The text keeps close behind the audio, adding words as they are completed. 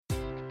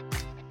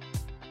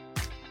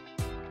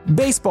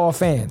Baseball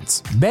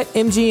fans,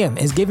 BetMGM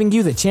is giving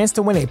you the chance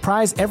to win a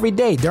prize every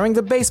day during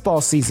the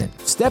baseball season.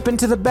 Step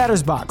into the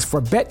batter's box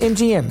for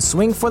BetMGM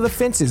Swing for the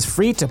Fences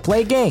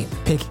free-to-play game.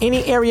 Pick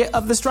any area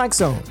of the strike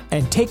zone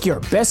and take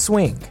your best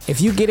swing. If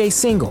you get a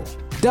single,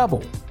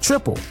 double,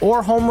 triple,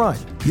 or home run,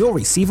 you'll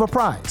receive a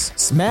prize.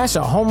 Smash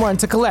a home run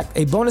to collect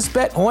a bonus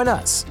bet on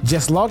us.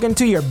 Just log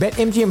into your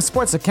BetMGM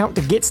Sports account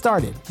to get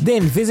started.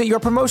 Then visit your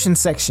promotion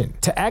section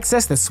to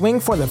access the Swing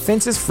for the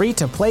Fences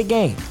free-to-play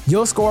game.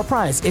 You'll score a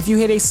prize if you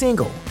hit a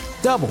single,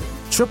 double,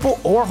 triple,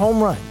 or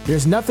home run.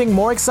 There's nothing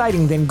more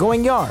exciting than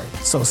going yard.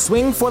 So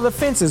swing for the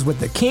fences with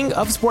the king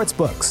of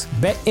sportsbooks.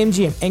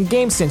 BetMGM and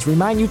GameSense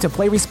remind you to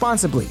play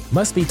responsibly.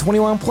 Must be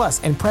 21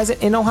 plus and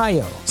present in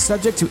Ohio.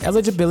 Subject to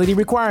eligibility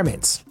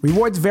requirements.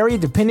 Rewards vary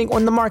depending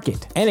on the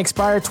market and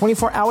expire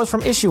 24 hours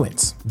from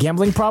issuance.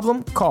 Gambling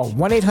problem? Call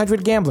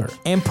 1-800-GAMBLER.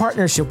 In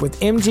partnership with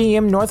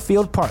MGM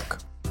Northfield Park.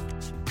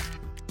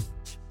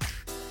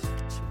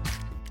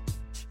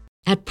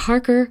 At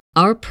Parker,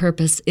 our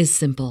purpose is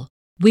simple.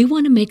 We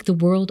want to make the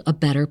world a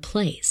better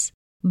place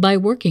by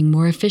working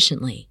more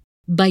efficiently,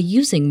 by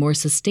using more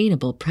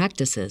sustainable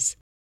practices,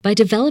 by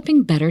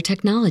developing better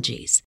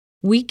technologies.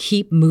 We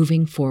keep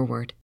moving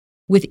forward.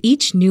 With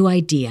each new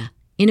idea,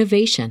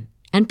 innovation,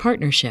 and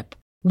partnership,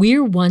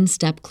 we're one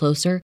step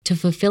closer to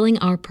fulfilling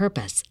our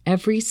purpose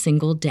every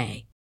single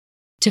day.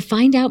 To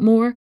find out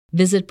more,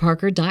 visit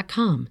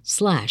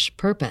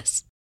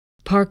parker.com/purpose.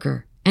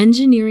 Parker,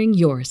 engineering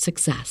your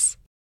success.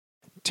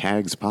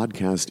 Tags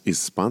Podcast is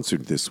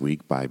sponsored this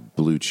week by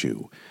Blue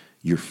Chew.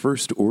 Your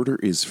first order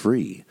is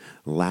free.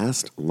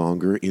 Last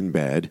longer in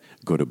bed.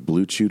 Go to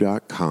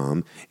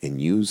BlueChew.com and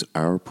use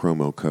our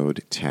promo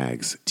code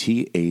TAGS,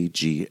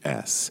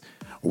 TAGS.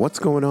 What's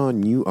going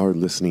on? You are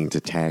listening to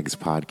Tags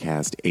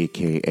Podcast,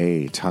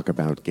 a.k.a. Talk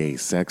About Gay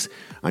Sex.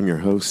 I'm your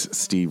host,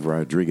 Steve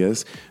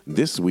Rodriguez.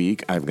 This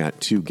week, I've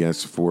got two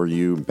guests for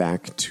you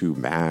back to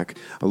back.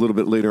 A little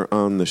bit later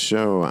on the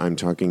show, I'm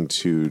talking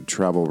to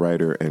travel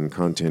writer and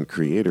content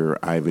creator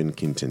Ivan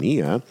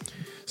Quintanilla.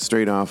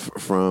 Straight off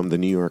from the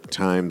New York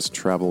Times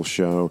travel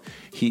show,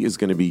 he is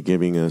going to be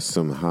giving us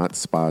some hot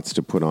spots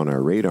to put on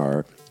our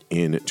radar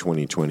in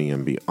 2020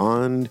 and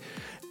beyond,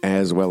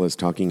 as well as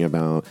talking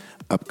about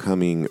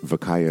upcoming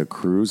Vacaya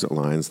Cruise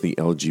Lines, the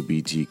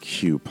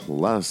LGBTQ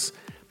plus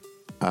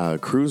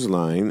cruise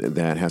line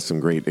that has some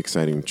great,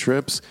 exciting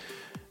trips.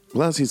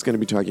 Plus, he's going to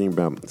be talking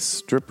about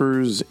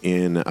strippers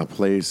in a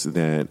place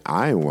that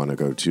I want to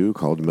go to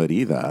called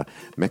Merida,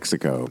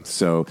 Mexico.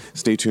 So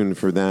stay tuned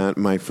for that.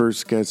 My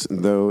first guest,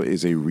 though,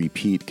 is a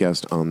repeat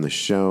guest on the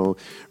show.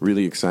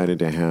 Really excited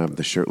to have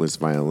the shirtless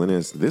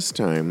violinist. This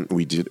time,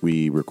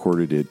 we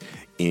recorded it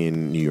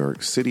in New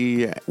York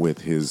City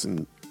with his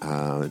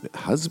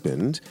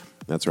husband.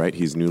 That's right,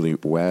 he's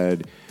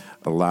newlywed.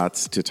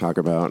 Lots to talk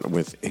about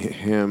with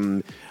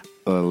him.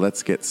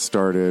 Let's get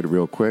started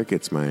real quick.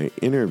 It's my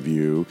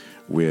interview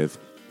with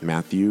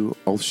Matthew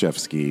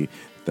Olszewski,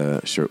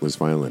 the shirtless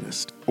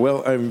violinist.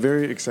 Well, I'm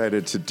very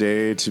excited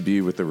today to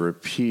be with a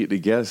repeat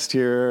guest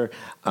here.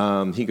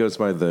 He goes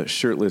by the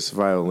shirtless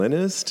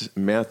violinist,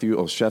 Matthew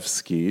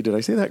Olszewski. Did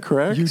I say that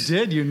correct? You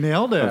did. You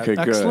nailed it. Okay,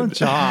 Excellent good.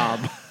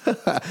 job.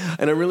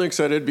 And I'm really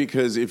excited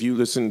because if you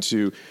listen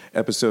to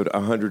episode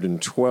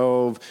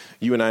 112,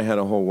 you and I had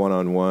a whole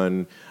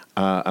one-on-one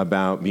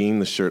about being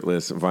the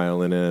shirtless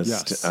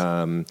violinist. Yes.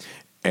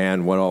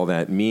 And what all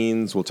that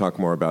means. We'll talk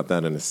more about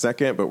that in a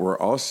second. But we're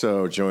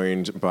also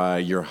joined by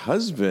your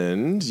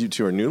husband. You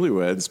two are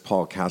newlyweds,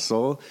 Paul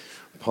Castle.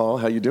 Paul,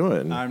 how you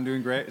doing? I'm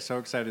doing great. So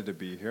excited to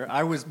be here.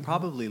 I was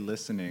probably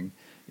listening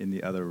in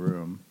the other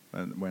room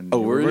when you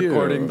were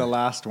recording the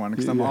last one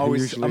because I'm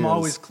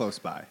always close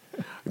by.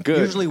 Good.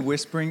 Usually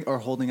whispering or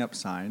holding up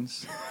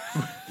signs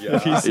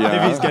if he's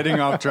getting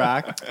off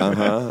track.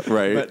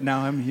 Right. But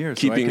now I'm here.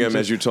 Keeping him,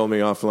 as you told me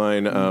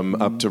offline,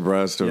 up to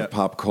breast of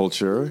pop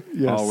culture.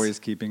 Yes. Always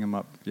keeping him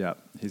up. Yeah.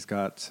 He's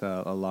got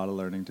a lot of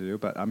learning to do,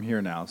 but I'm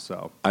here now,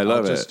 so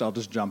I'll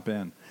just jump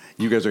in.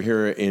 You guys are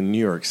here in New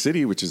York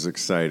City, which is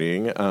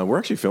exciting. We're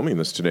actually filming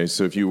this today,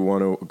 so if you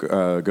want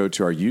to go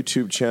to our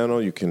YouTube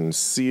channel, you can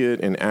see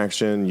it in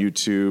action,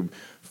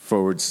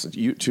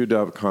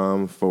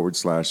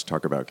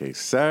 youtube.com/talk about gay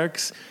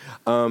sex.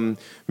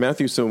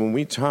 Matthew, so when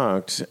we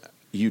talked,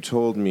 you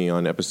told me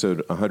on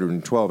episode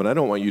 112, and I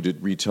don't want you to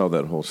retell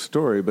that whole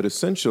story, but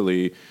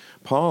essentially,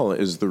 Paul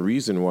is the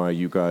reason why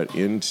you got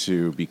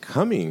into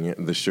becoming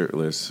the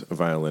shirtless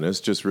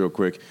violinist. Just real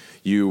quick,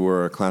 you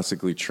were a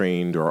classically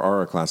trained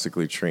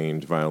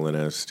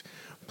violinist,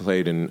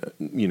 played in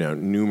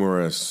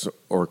numerous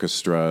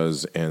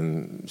orchestras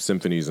and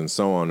symphonies and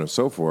so on and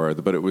so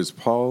forth. But it was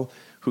Paul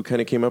who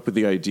kind of came up with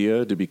the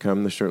idea to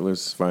become the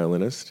shirtless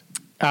violinist.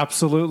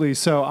 Absolutely.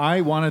 So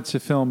I wanted to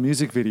film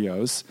music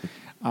videos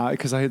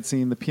because I had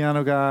seen the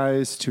piano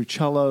guys, two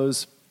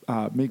cellos,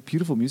 make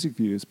beautiful music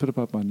videos, put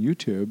them up on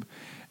YouTube.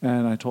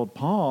 And I told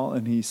Paul,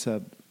 and he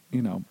said,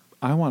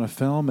 I want to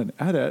film and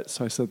edit.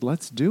 So I said,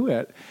 let's do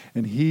it.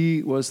 And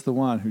he was the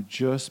one who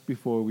just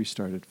before we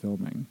started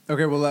filming.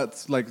 Okay, well,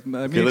 let's let's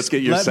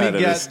get your side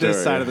of the story.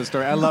 This side of the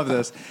story. I love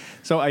this.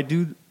 So I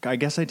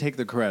guess I take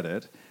the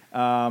credit.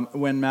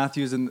 When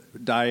Matthew's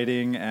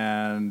dieting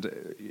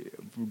and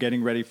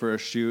getting ready for a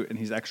shoot and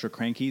he's extra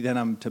cranky, then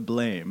I'm to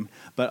blame.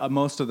 But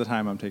most of the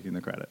time, I'm taking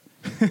the credit.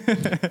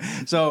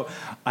 So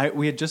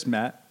we had just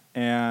met,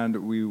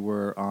 and we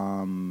were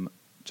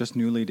just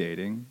newly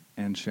dating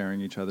and sharing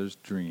each other's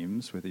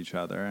dreams with each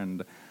other.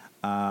 And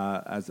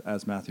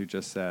as Matthew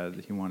just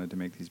said, he wanted to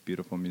make these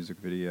beautiful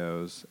music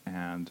videos,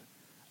 and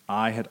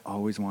I had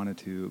always wanted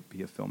to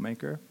be a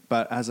filmmaker.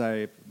 But as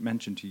I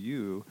mentioned to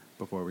you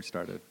before we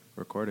started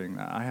recording,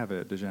 I have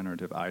a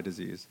degenerative eye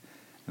disease,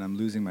 and I'm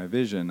losing my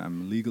vision.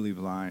 I'm legally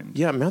blind.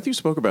 Yeah, Matthew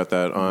spoke about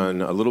that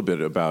a little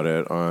bit about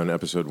it on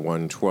episode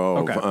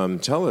 112. Okay.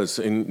 Tell us,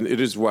 and it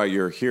is why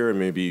you're here, and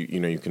maybe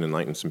you can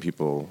enlighten some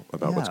people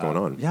about what's going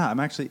on. Yeah, I'm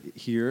actually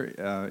here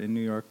in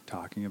New York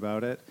talking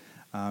about it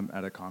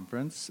at a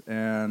conference,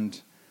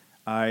 and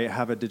I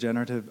have a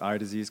degenerative eye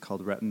disease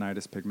called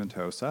retinitis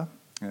pigmentosa,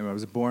 and I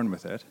was born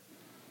with it,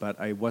 but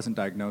I wasn't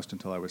diagnosed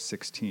until I was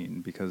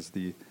 16 because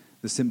the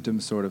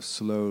symptoms sort of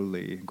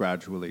slowly,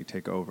 gradually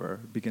take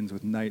over. It begins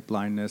with night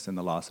blindness and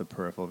the loss of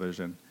peripheral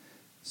vision.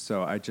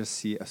 So I just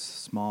see a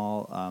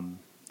small,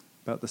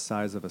 about the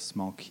size of a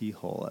small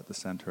keyhole at the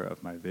center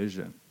of my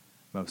vision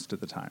most of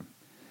the time.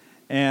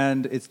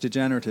 And it's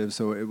degenerative,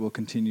 so it will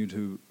continue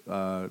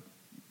to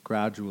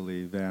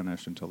gradually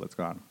vanish until it's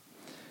gone.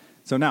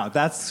 So now,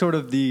 that's sort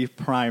of the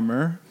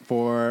primer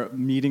for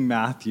meeting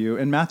Matthew.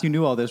 And Matthew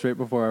knew all this right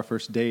before our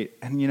first date.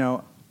 And,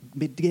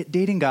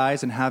 dating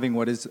guys and having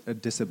what is a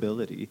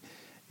disability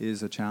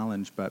is a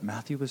challenge, but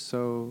Matthew was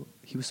so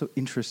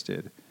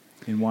interested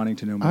in wanting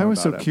to know more about it. I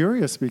was so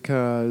curious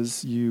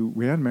because you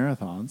ran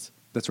marathons.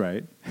 That's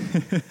right.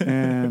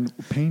 And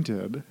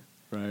painted.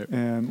 Right.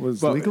 And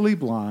was legally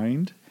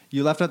blind.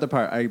 You left out the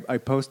part. I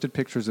posted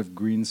pictures of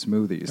green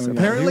smoothies. Oh, yeah.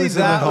 Apparently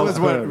that was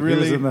what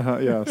really...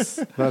 Yes,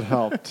 that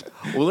helped.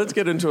 Well, let's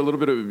get into a little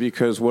bit of it,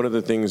 because one of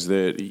the things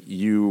that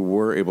you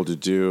were able to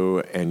do,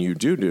 and you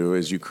do,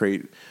 is you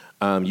create...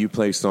 you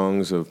play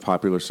songs of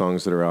popular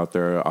songs that are out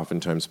there,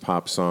 oftentimes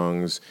pop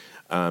songs,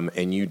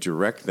 and you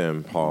direct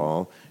them,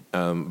 Paul.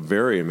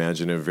 Very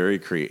imaginative, very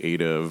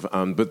creative.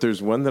 But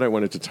there's one that I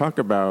wanted to talk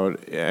about,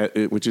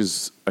 which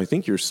is, I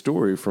think, your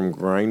story from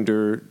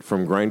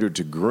Grindr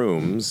to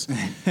Grooms.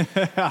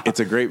 It's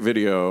a great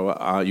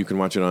video. You can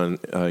watch it on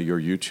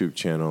your YouTube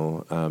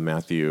channel,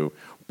 Matthew.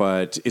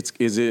 But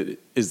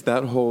is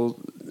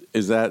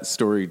that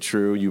story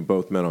true? You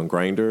both met on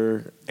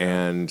Grindr,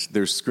 and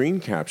there's screen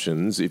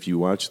captions, if you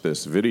watch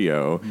this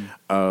video,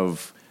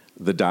 of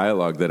the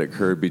dialogue that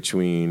occurred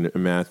between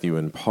Matthew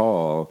and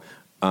Paul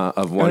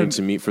of wanting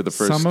to meet for the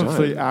first time. Some of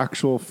the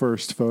actual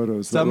first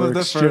photos that were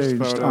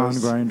exchanged on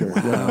Grindr.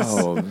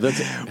 Wow.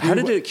 How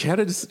did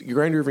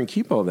Grindr even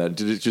keep all that?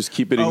 Did it just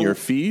keep it in your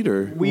feed,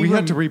 or we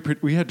had to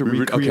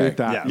recreate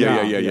that?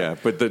 Yeah.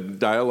 But the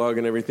dialogue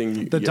and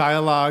everything.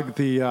 Dialogue.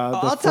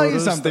 I'll tell you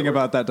something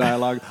about that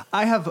dialogue.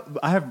 I have.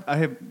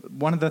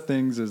 One of the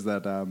things is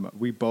that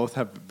we both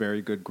have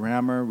very good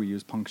grammar. We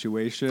use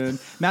punctuation.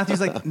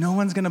 Matthew's like, no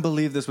one's going to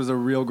believe this was a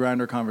real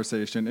Grindr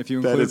conversation if you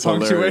include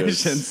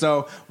punctuation. Hilarious.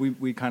 So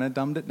we kind of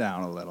dumbed it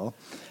down a little.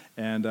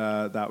 And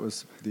that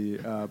was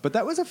but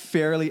that was a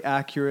fairly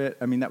accurate,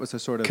 that was a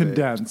sort of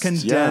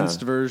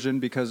condensed version,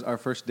 because our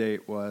first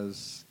date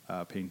was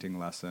a painting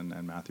lesson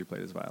and Matthew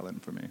played his violin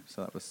for me.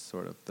 So that was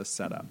sort of the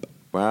setup.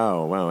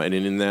 Wow. And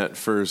in that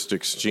first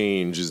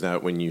exchange, is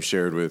that when you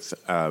shared with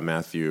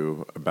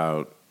Matthew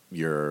about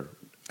your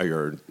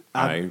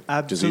eye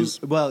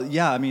disease? Well,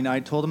 yeah, I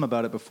told him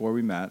about it before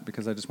we met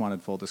because I just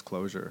wanted full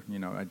disclosure.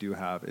 I do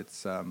have,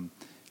 it's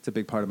a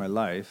big part of my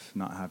life,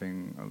 not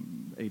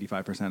having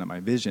 85% of my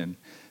vision.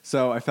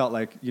 So I felt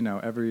like,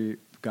 every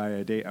guy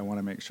I date, I want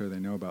to make sure they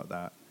know about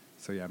that.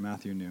 So yeah,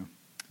 Matthew knew.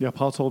 Yeah,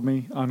 Paul told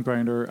me on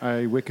Grindr.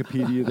 I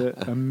Wikipedia'd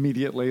it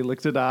immediately,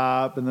 looked it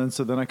up, and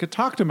then I could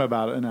talk to him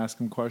about it and ask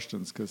him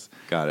questions.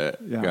 Got it.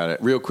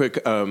 Real quick,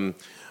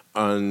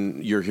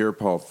 you're here,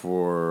 Paul,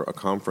 for a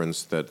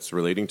conference that's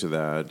relating to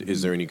that. Mm-hmm.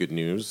 Is there any good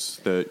news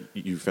that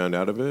you found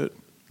out of it?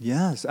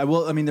 Yes.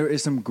 There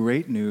is some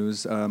great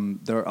news.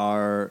 There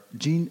are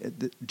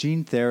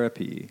gene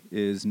therapy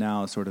is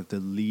now sort of the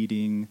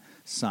leading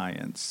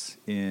science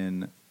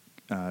in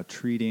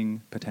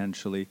treating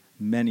potentially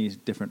many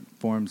different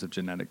forms of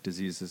genetic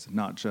diseases,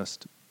 not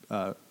just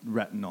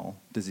retinal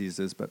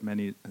diseases, but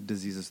many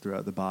diseases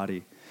throughout the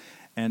body.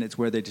 And it's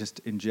where they just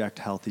inject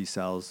healthy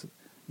cells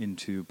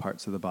into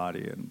parts of the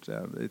body, and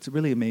it's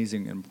really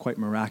amazing and quite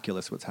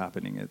miraculous what's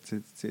happening.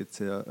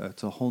 It's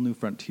a whole new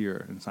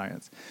frontier in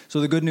science. So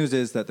the good news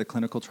is that the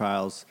clinical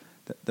trials,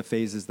 the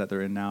phases that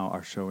they're in now,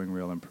 are showing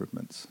real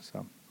improvements.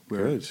 So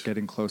we're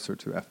getting closer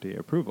to FDA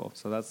approval.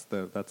 So that's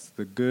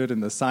the good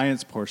and the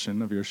science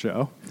portion of your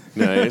show.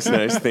 Nice.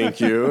 Thank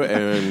you.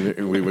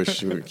 And we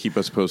wish you would keep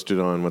us posted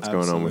on what's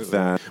going on with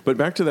that. But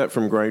back to that,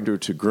 from grinder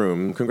to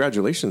groom.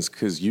 Congratulations,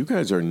 because you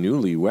guys are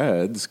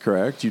newlyweds,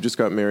 correct? You just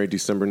got married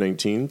December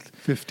 19th?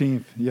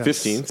 15th, yes.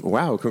 15th.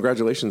 Wow,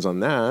 congratulations on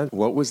that.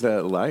 What was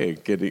that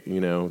like,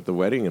 getting, the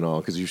wedding and all?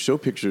 Because you show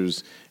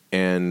pictures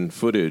and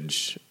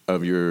footage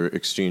of your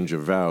exchange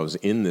of vows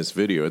in this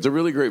video. It's a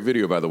really great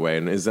video, by the way.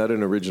 And is that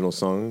an original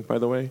song, by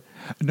the way?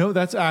 No,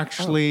 that's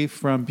actually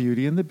from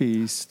Beauty and the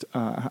Beast.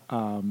 What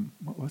song?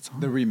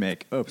 The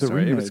remake. Oh, the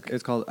sorry. Remake.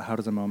 It's called How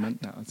Does a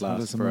Moment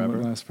Last Forever?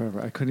 Forever? Last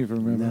Forever. I couldn't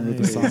even remember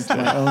the song to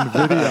my own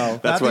video.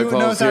 That's why Matthew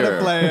Paul's knows how here.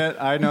 to play it.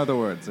 I know the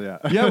words, yeah.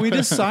 Yeah, we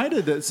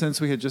decided that since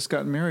we had just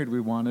gotten married,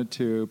 we wanted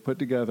to put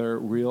together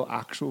real,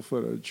 actual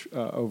footage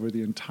over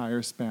the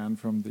entire span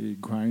from the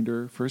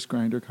first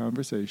Grindr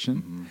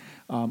conversation,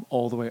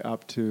 all the way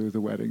up to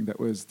the wedding that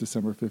was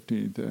December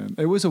 15th. And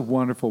it was a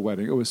wonderful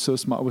wedding. It was so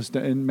small. It was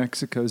in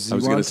Mexico, I was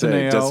going to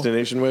say,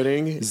 destination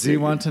wedding?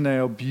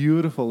 Zihuatanejo,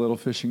 beautiful little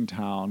fishing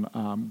town.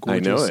 Gorgeous. I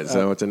know it.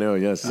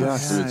 Zihuatanejo, yes.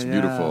 It's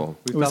beautiful.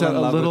 We It was fell at in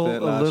a love little, with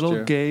it last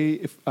year. gay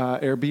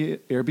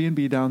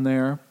Airbnb down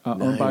there,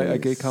 owned by a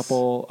gay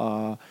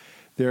couple.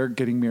 They're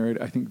getting married,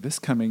 I think, this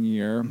coming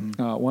year.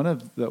 One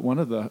of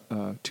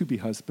the to-be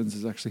husbands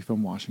is actually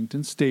from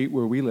Washington State,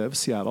 where we live,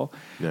 Seattle.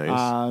 Nice.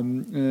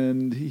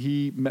 And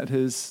he met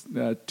his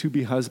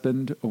to-be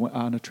husband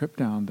on a trip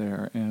down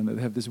there, and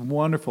they have this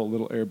wonderful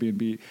little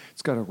Airbnb.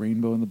 It's got a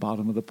rainbow in the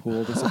bottom of the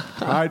pool. There's a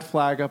pride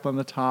flag up on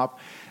the top.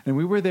 And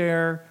we were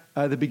there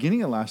at the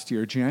beginning of last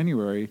year,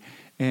 January,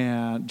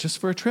 and just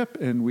for a trip,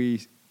 and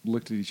we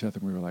looked at each other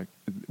and we were like,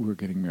 we're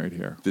getting married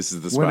here. This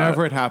is the spot.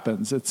 Whenever it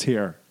happens, it's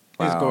here.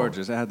 It was Wow.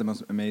 gorgeous. It had the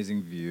most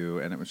amazing view,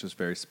 and it was just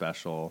very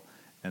special.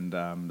 And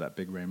that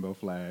big rainbow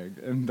flag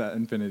and that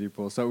infinity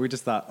pool. So we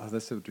just thought,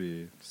 this would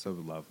be so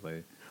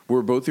lovely.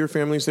 Were both your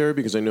families there?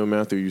 Because I know,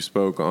 Matthew, you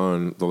spoke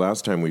on the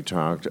last time we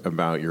talked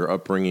about your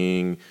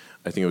upbringing.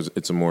 I think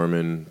it's a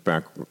Mormon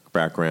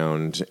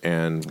background.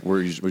 And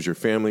was your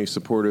family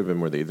supportive,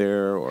 and were they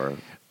there? Or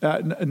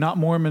Not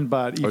Mormon,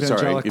 but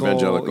evangelical.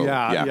 Evangelical.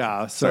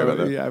 Yeah. Sorry about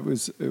that. Yeah, it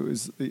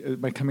was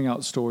my coming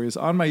out story is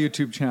on my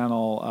YouTube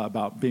channel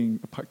about being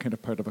kind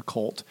of part of a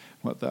cult,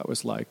 what that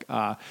was like.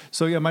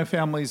 So yeah, my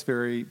family's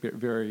very,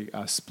 very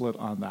split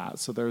on that.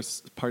 So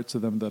there's parts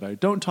of them that I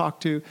don't talk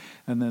to,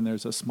 and then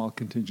there's a small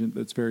contingent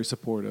that's very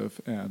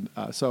supportive. And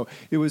so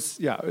it was,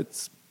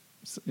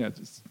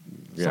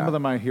 some of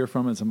them I hear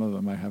from, and some of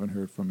them I haven't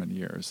heard from in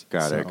years.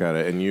 Got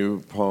it. And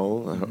you, Paul,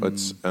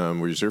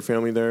 was your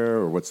family there,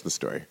 or what's the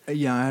story?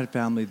 Yeah, I had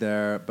family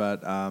there,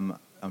 but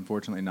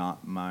unfortunately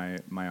not my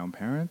own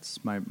parents.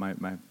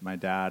 My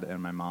dad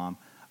and my mom,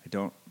 I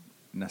don't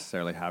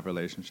necessarily have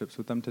relationships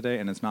with them today,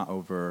 and it's not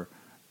over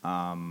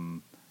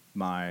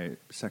my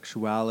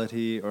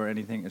sexuality or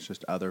anything. It's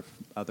just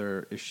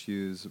other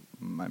issues.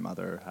 My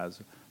mother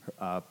has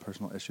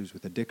personal issues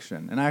with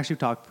addiction, and I actually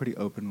talk pretty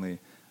openly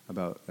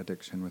about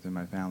addiction within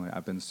my family.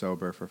 I've been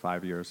sober for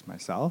 5 years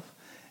myself,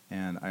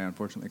 and I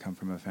unfortunately come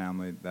from a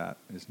family that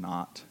is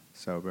not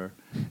sober.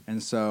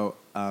 And so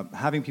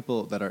having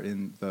people that are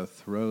in the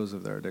throes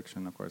of their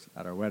addiction, of course,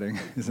 at our wedding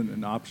isn't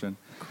an option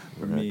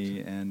for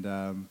me.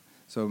 And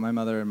so my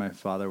mother and my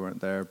father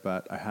weren't there,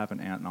 but I have an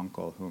aunt and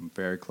uncle who I'm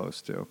very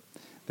close to.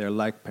 They're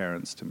like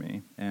parents to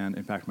me. And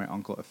in fact, my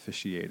uncle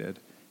officiated.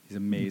 He's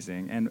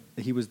amazing. And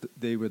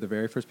they were the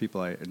very first people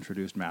I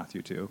introduced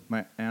Matthew to.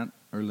 My aunt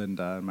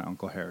Erlinda and my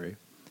uncle Harry.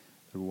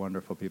 They're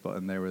wonderful people,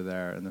 and they were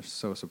there, and they're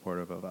so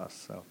supportive of us.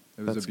 So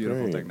it was That's a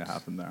beautiful great. thing to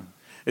happen there.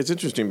 It's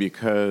interesting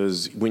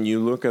because when you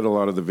look at a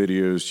lot of the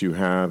videos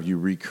you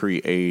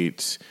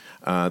recreate.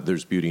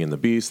 There's Beauty and the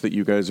Beast that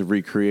you guys have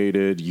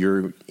recreated.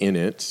 You're in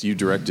it. You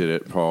directed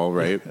it, Paul,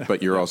 right?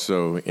 But you're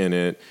also in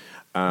it.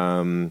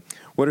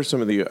 What are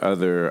some of the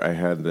other? I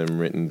had them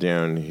written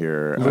down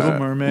here. Little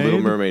Mermaid.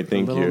 Little Mermaid.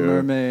 Thank you. Little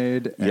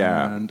Mermaid.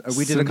 Yeah. And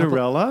we did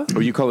Cinderella. Oh,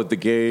 you call it the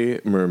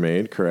Gay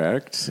Mermaid,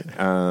 correct?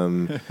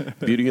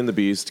 Beauty and the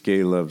Beast,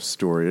 gay love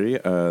story.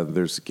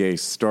 There's gay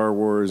Star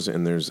Wars,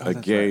 and there's a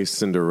gay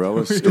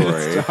Cinderella story. We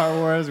did Star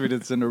Wars. We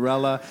did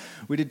Cinderella.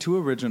 We did 2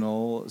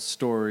 original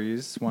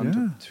stories.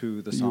 One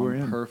to the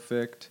song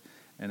 "Perfect,"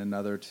 and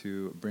another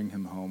to "Bring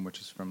Him Home," which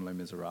is from Les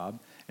Miserables.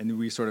 And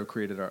we sort of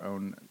created our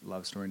own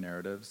love story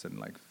narratives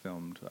and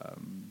filmed.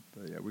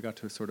 We got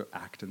to sort of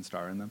act and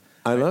star in them.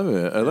 I love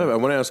it. I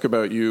want to ask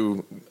about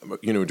you,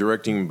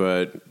 directing,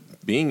 but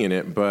being in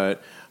it.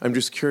 But I'm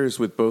just curious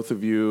with both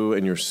of you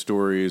and your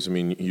stories. I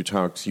mean, you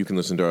can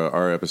listen to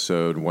our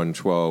episode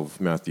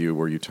 112, Matthew,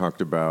 where you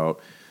talked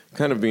about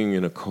kind of being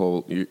in a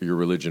cult. Your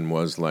religion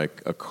was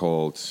like a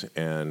cult,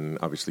 and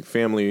obviously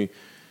family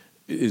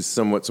is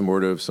somewhat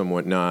supportive,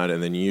 somewhat not.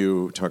 And then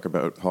you talk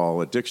about, Paul,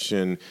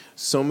 addiction.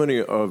 So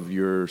many of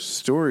your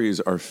stories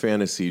are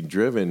fantasy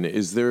driven.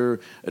 Is there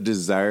a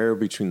desire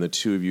between the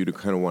two of you to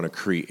kind of want to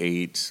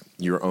create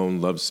your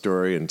own love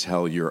story and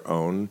tell your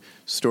own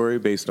story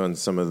based on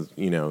some of,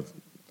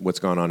 what's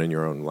gone on in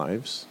your own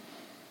lives?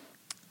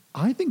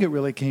 I think it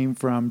really came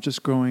from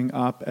just growing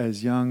up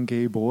as young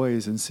gay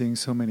boys and seeing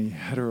so many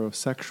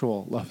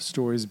heterosexual love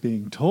stories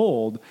being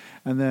told.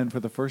 And then for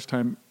the first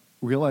time,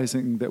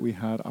 realizing that we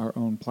had our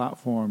own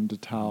platform to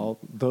tell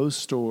those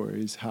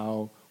stories,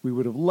 how we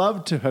would have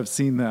loved to have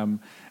seen them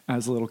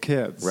as little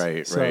kids.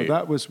 Right, so right.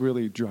 that was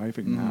really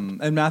driving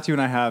that. And Matthew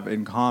and I have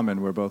in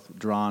common, we're both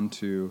drawn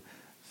to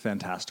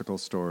fantastical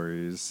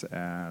stories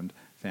and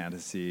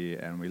fantasy,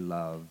 and we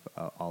love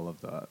all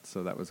of that.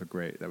 So that was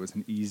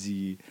an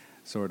easy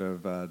sort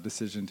of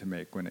decision to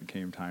make when it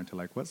came time to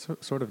like, what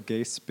sort of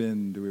gay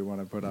spin do we want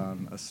to put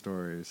on a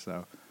story?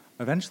 So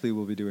eventually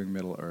we'll be doing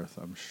Middle Earth,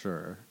 I'm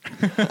sure.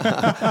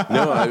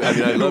 No, I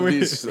mean,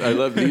 I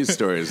love these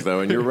stories though,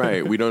 and you're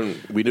right. We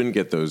didn't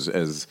get those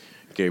as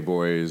gay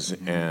boys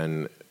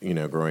and,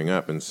 growing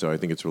up. And so I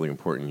think it's really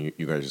important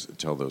you guys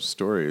tell those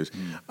stories.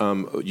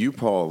 You,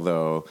 Paul,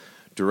 though,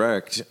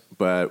 direct,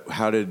 but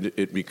how did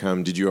it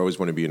become, did you always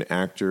want to be an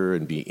actor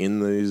and be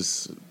in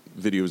these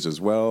videos as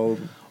well?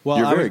 Well,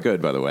 you're very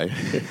good, by the way.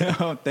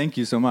 Oh, thank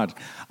you so much.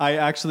 I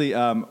actually,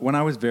 when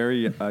I was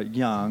very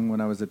young, when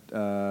I was at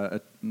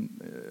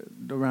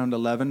around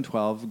 11,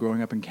 12,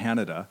 growing up in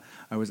Canada,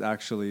 I was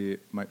actually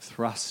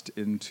thrust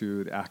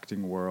into the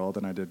acting world,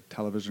 and I did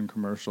television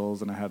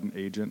commercials, and I had an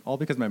agent, all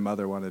because my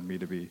mother wanted me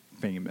to be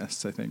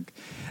famous, I think.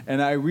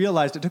 And I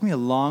realized, it took me a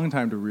long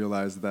time to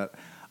realize that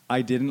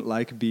I didn't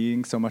like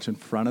being so much in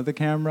front of the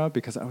camera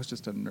because I was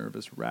just a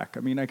nervous wreck.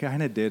 I mean, I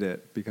kind of did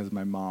it because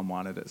my mom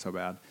wanted it so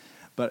bad.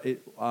 But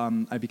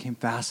I became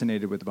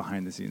fascinated with the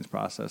behind-the-scenes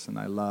process, and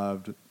I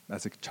loved,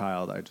 as a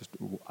child, I just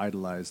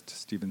idolized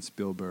Steven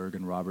Spielberg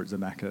and Robert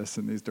Zemeckis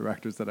and these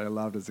directors that I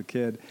loved as a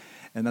kid.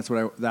 And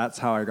that's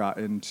how I got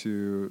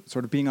into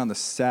sort of being on the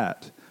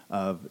set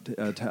of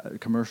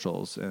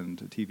commercials and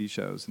TV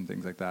shows and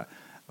things like that,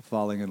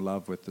 falling in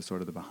love with the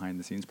sort of the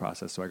behind-the-scenes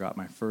process. So I got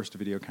my first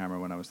video camera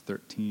when I was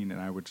 13, and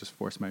I would just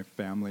force my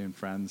family and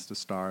friends to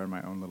star in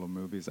my own little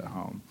movies at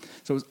home.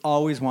 So I was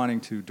always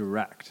wanting to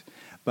direct.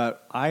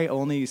 But I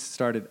only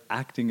started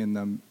acting in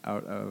them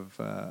out of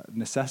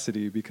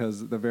necessity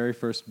because the very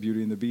first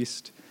Beauty and the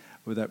Beast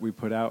that we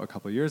put out a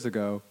couple of years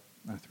ago,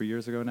 3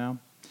 years ago now,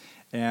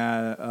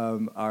 and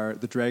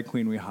the drag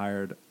queen we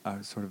hired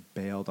sort of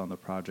bailed on the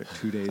project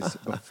 2 days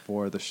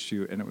before the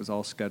shoot, and it was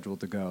all scheduled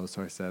to go.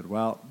 So I said,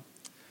 well,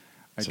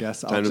 I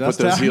guess I'll just put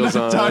those heels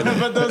on. Time to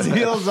put those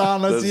heels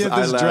on. Let's see if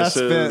this dress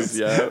fits.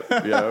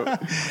 Yeah.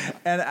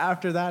 And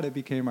after that, it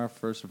became our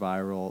first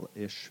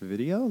viral-ish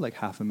video, like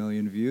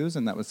 500,000 views,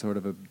 and that was sort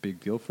of a big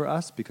deal for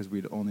us because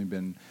we'd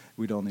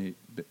only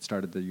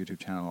started the YouTube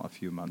channel a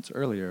few months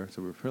earlier,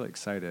 so we were really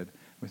excited.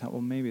 We thought,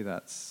 well, maybe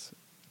that's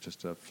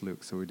just a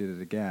fluke, so we did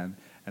it again,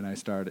 and I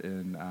starred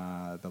in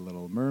The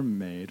Little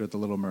Mermaid or The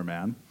Little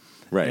Merman,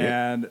 right?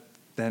 And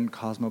then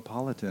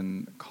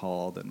Cosmopolitan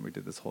called, and we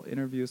did this whole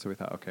interview, so we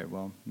thought, okay,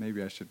 well,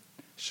 maybe I should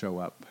show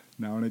up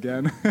now and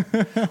again.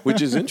 Which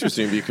is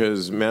interesting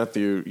because,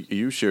 Matthew,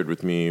 you shared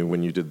with me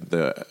when you did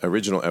the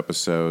original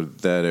episode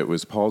that it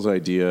was Paul's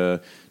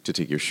idea to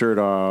take your shirt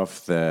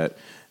off, that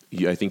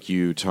I think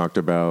you talked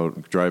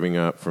about driving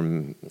up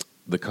from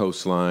the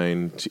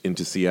coastline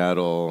into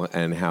Seattle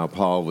and how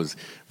Paul was,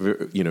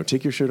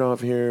 take your shirt off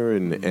here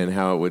and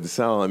how it would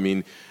sell. I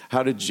mean,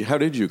 how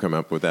did you come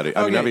up with that?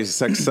 I mean, obviously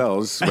sex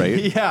sells, right?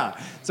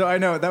 Yeah. So I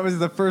know that was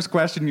the first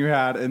question you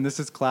had, and this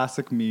is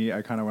classic me.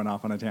 I kind of went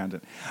off on a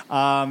tangent.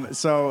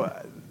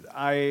 So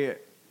I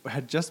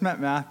had just met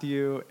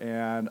Matthew,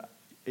 and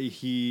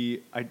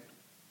I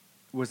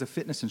was a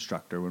fitness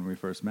instructor when we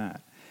first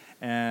met.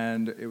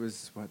 And it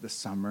was, the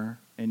summer,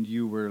 and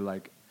you were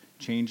like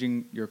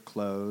changing your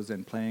clothes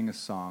and playing a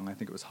song. I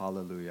think it was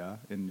Hallelujah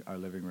in our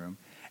living room.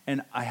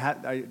 And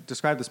I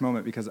described this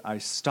moment because I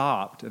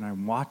stopped and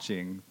I'm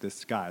watching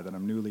this guy that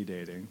I'm newly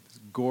dating, this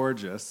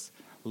gorgeous,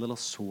 a little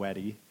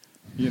sweaty,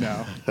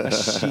 a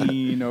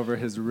sheen over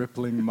his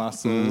rippling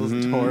muscles,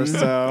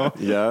 torso,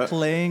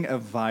 playing a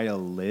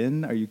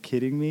violin. Are you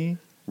kidding me?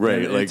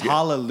 Right. And it's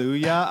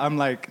Hallelujah. I'm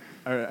like,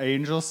 are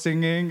angels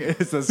singing?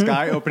 Is the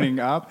sky opening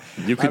up?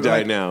 You could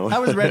die now. I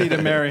was ready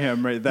to marry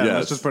him right then. Yes.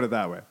 Let's just put it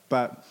that way.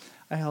 But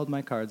I held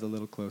my cards a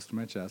little close to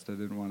my chest. I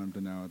didn't want him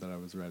to know that I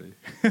was ready.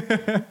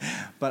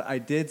 But I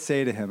did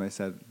say to him, I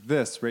said,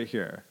 this right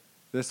here,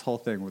 this whole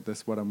thing with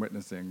this, what I'm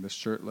witnessing, the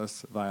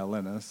shirtless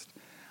violinist,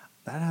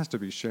 that has to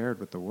be shared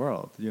with the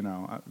world.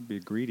 I'd be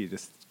greedy to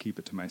keep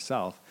it to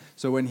myself.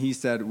 So when he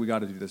said, we got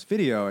to do this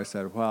video, I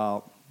said,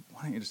 well,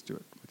 why don't you just do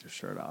it with your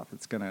shirt off?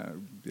 It's gonna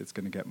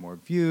get more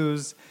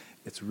views.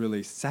 It's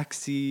really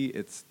sexy.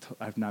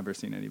 I've never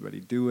seen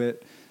anybody do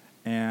it.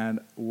 And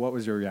what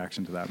was your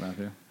reaction to that,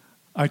 Matthew?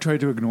 I tried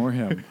to ignore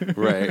him.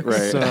 Right.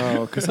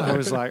 So, because I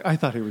was like, I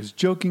thought he was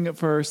joking at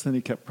first, then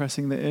he kept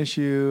pressing the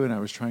issue, and I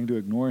was trying to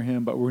ignore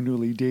him, but we're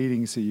newly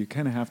dating, so you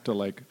kind of have to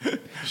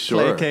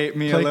placate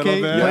me a little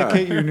bit.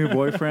 Placate your new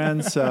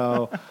boyfriend.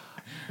 So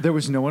there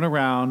was no one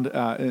around,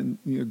 and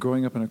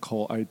growing up in a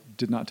cult, I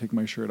did not take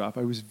my shirt off.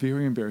 I was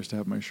very embarrassed to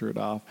have my shirt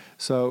off.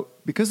 So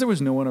because there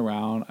was no one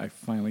around, I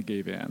finally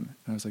gave in.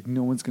 I was like,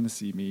 no one's going to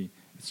see me.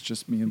 It's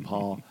just me and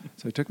Paul.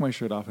 So I took my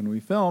shirt off, and we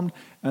filmed,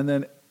 and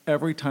then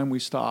every time we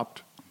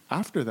stopped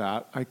after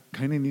that, I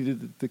kind of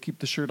needed to keep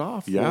the shirt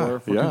off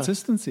for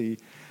consistency.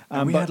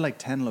 And we had like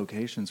 10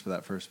 locations for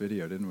that first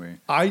video, didn't we?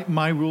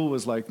 My rule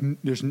was like,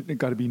 there's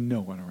got to be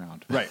no one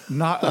around. Right.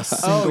 Not a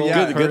single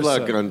Good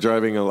luck on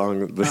driving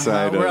along the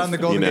side we're of, on the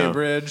Golden Gate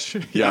Bridge.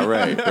 Yeah,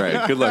 right.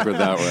 Good luck with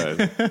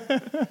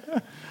that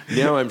one.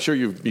 Now I'm sure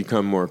you've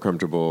become more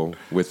comfortable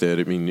with it.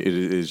 I mean,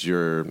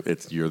 you're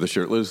the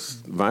shirtless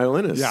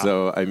violinist. Yeah.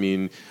 So I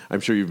mean,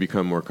 I'm sure you've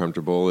become more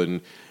comfortable.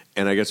 And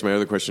I guess my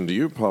other question to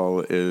you,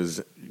 Paul,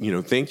 is,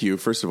 thank you,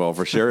 first of all,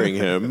 for sharing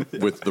him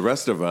with the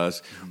rest of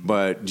us.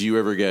 But do you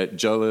ever get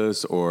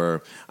jealous?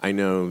 Or I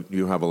know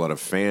you have a lot of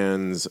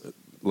fans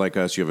like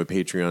us. You have a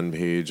Patreon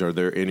page. Are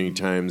there any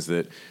times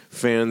that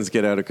fans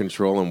get out of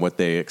control in what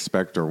they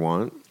expect or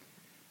want?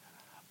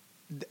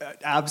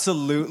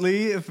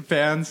 Absolutely. If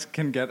fans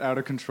can get out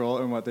of control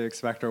in what they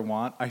expect or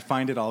want, I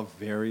find it all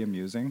very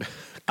amusing.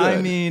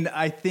 I mean,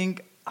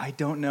 I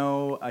don't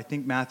know. I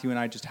think Matthew and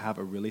I just have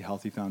a really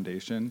healthy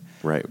foundation.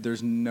 Right.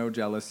 There's no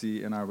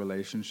jealousy in our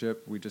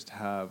relationship. We just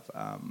have.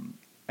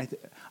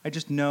 I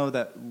just know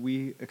that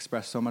we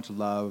express so much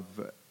love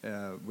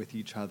with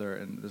each other,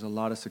 and there's a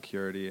lot of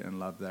security and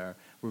love there.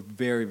 We're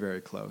very,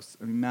 very close.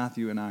 I mean,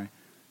 Matthew and I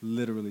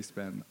literally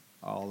spend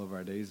all of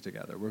our days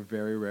together. We're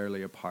very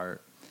rarely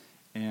apart,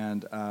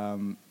 and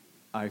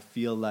I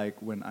feel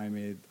like when I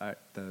made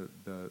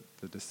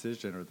the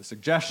decision or the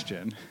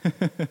suggestion.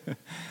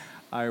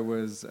 I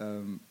was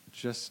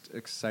just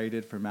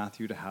excited for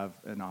Matthew to have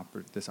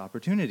this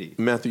opportunity.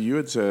 Matthew, you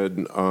had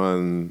said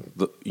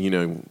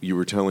you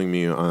were telling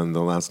me on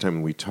the last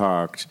time we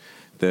talked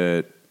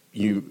that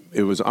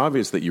it was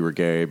obvious that you were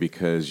gay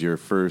because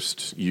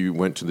you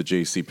went to the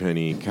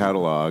JCPenney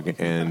catalog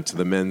and to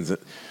the men's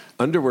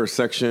underwear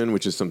section,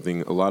 which is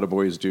something a lot of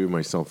boys do,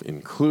 myself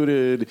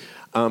included.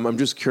 I'm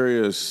just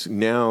curious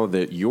now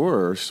that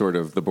you're sort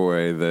of the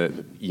boy that,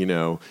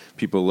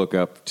 people look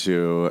up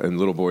to and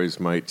little boys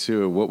might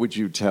too. What would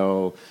you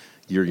tell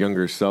your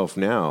younger self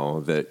now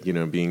that,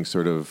 being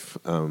sort of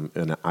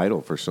an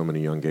idol for so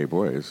many young gay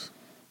boys?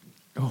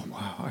 Oh,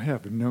 wow. I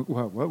have no...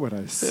 Wow, what would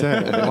I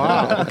say?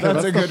 Wow.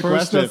 That's a good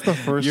question. That's the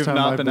first You've time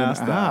not I've been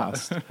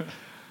asked.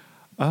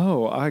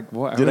 Oh,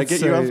 did I get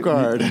you off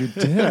guard? You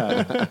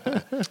did.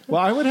 Well,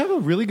 I would have a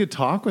really good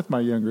talk with my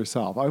younger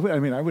self. I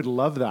would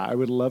love that. I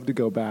would love to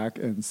go back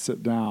and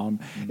sit down.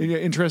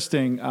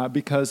 Interesting,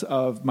 because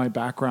of my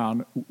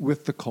background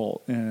with the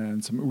cult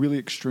and some really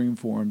extreme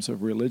forms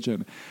of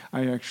religion.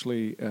 I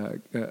actually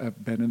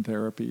have been in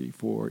therapy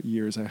for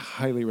years. I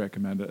highly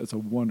recommend it. It's a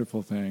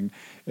wonderful thing.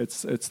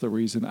 It's the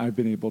reason I've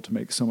been able to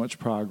make so much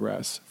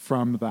progress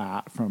from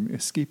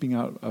escaping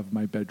out of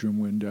my bedroom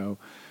window.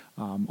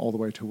 All the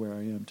way to where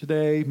I am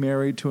today,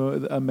 married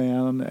to a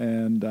man.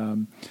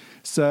 And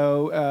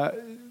so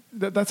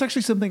that's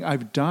actually something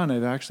I've done.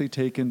 I've actually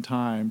taken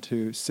time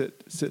to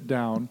sit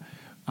down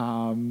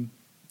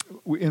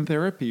in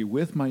therapy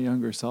with my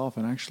younger self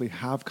and actually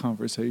have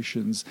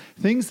conversations,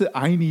 things that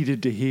I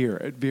needed to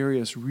hear at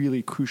various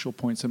really crucial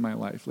points in my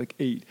life, like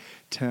 8,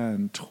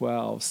 10,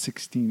 12,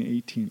 16,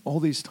 18, all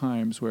these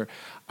times where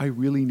I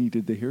really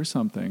needed to hear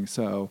something.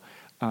 So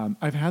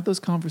I've had those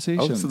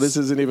conversations. Oh, so this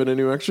isn't even a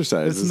new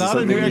exercise. It's not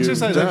a new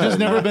exercise. I've just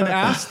never been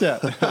asked it.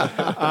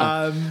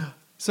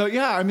 So,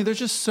 yeah, I mean, there's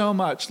just so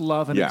much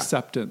love and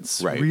acceptance,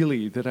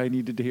 really, that I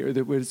needed to hear, that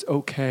it was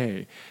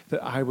okay,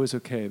 that I was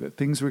okay, that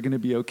things were going to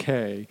be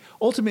okay.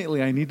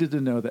 Ultimately, I needed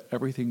to know that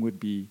everything would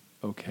be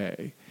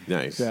okay.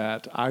 Nice.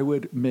 That I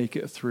would make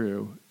it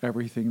through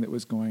everything that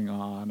was going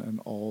on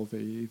and all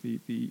the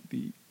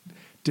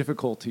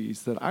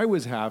difficulties that I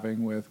was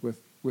having with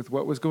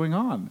what was going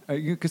on,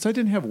 because I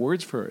didn't have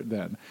words for it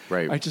then.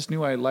 Right. I just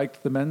knew I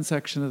liked the men's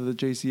section of the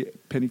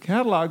JCPenney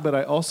catalog, but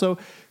I also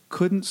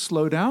couldn't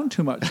slow down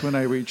too much when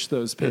I reached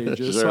those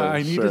pages. So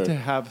I needed to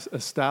have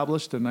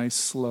established a nice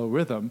slow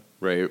rhythm.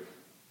 Right.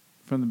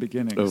 From the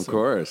beginning. Of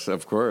course,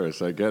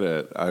 I get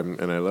it,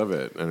 and I love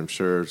it, and I'm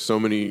sure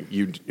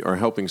you are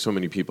helping so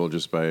many people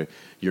just by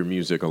your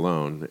music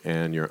alone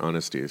and your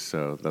honesty.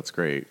 So that's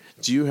great.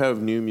 Do you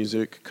have new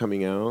music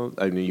coming out?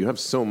 I mean, you have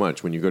so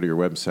much when you go to your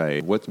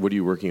website. What are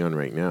you working on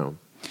right now?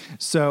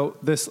 So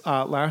this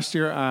last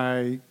year,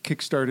 I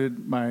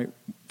kickstarted my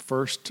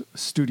first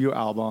studio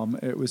album.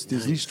 It was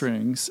Disney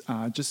Strings.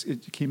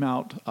 It came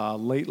out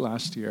late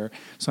last year.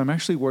 So I'm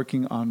actually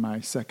working on my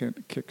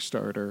second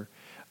Kickstarter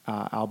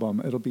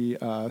album. It'll be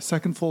a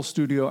second full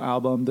studio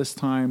album. This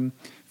time,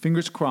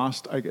 fingers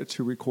crossed, I get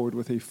to record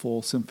with a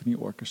full symphony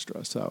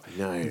orchestra. So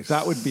nice.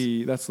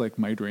 That's like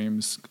my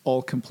dreams,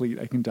 all complete.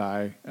 I can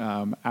die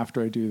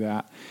after I do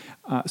that.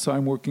 So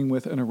I'm working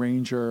with an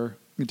arranger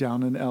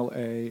down in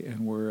LA,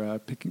 and we're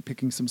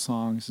picking some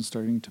songs and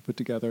starting to put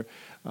together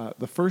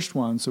the first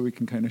one so we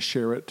can kind of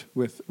share it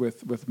with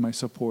my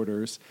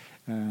supporters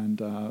and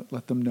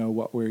let them know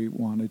what we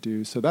want to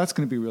do. So that's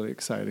going to be really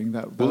exciting.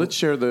 Let's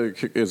share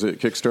is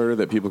it Kickstarter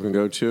that people can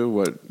go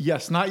to?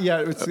 Yes, not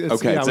yet.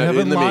 Okay, we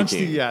haven't launched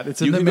it yet.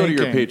 It's in the making. You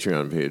can go to your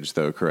Patreon page,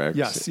 though, correct?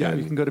 Yes, yeah.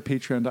 You can go to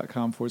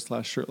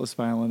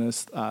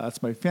patreon.com/shirtlessviolinist.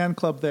 That's my fan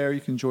club there. You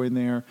can join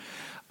there.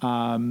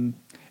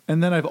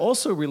 And then I've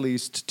also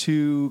released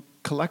 2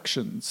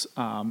 collections,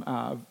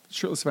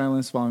 Shirtless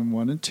Violinist Volume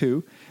 1 and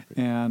 2,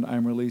 and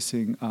I'm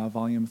releasing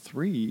Volume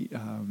 3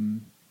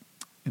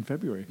 in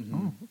February,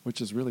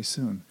 which is really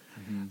soon.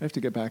 I have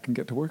to get back and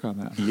get to work on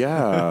that.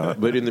 Yeah,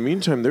 but in the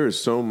meantime, there is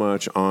so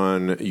much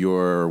on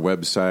your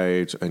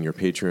website and your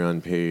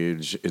Patreon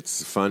page.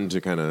 It's fun to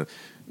kind of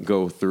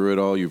go through it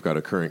all. You've got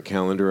a current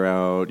calendar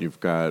out. You've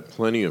got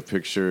plenty of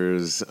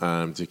pictures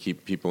to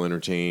keep people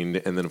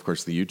entertained. And then, of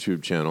course, the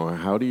YouTube channel.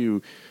 How do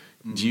you...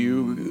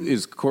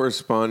 is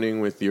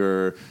corresponding with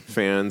your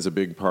fans a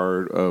big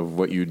part of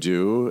what you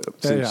do?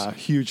 Yeah,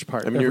 huge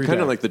part. I mean, you're kind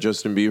of like the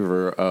Justin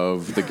Bieber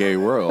of the gay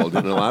world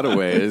in a lot of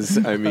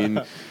ways. I mean,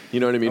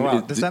 you know what I mean?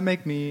 Wow. Does that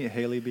make me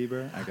Haley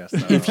Bieber? I guess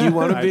so. If you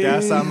want to be, I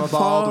guess I'm a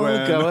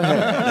Baldwin. Go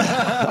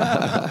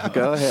ahead.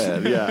 Go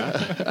ahead.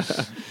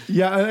 Yeah.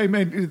 Yeah, I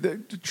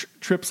mean,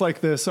 trips like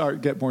this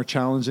get more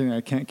challenging.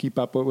 I can't keep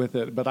up with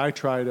it, but I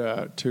try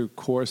to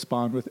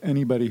correspond with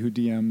anybody who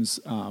DMs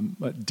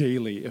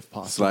daily, if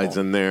possible. Slides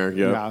in there.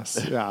 Yep.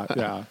 Yes,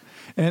 yeah.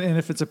 And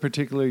if it's a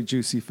particularly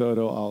juicy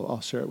photo,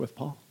 I'll share it with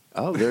Paul.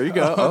 Oh, there you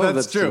go. Oh,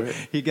 that's true.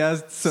 He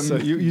gets some So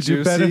you do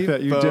juicy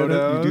benefit. You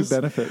photos. do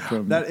benefit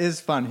from that.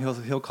 Is fun.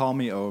 He'll call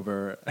me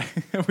over.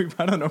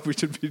 I don't know if we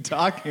should be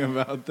talking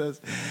about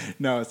this.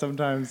 No,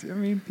 sometimes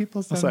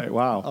people send say,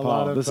 wow, a Paul,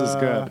 lot of this is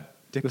good.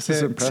 dick This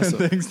is pics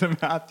impressive. and things to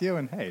Matthew,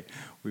 and hey,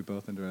 we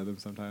both enjoy them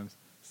sometimes.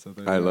 So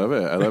I love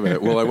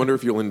it. Well, I wonder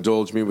if you'll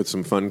indulge me with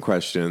some fun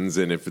questions,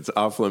 and if it's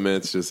off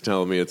limits, just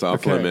tell me it's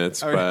off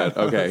limits. But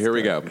okay, here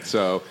we go.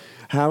 So,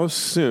 how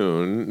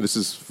soon? This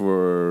is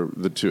for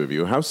the two of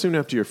you. How soon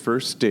after your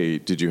first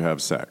date did you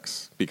have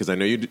sex? Because I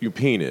know you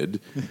painted,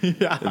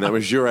 and that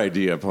was your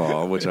idea,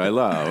 Paul, which I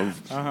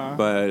love.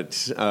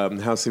 But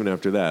how soon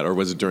after that, or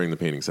was it during the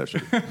painting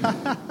session?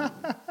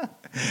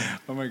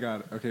 Oh my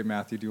God. Okay,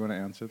 Matthew, do you want to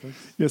answer this?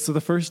 Yeah, so the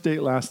first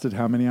date lasted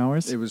how many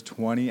hours? It was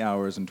 20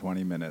 hours and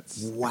 20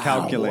 minutes. Wow.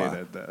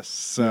 Calculated this.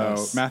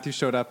 So Matthew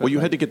showed up. Well, you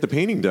had to get the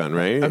painting done,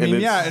 right? and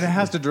it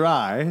has to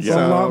dry.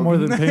 A lot more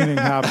than painting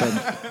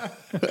happened.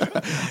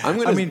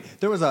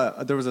 There was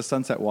a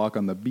sunset walk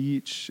on the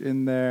beach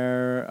in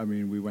there. I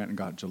mean, we went and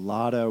got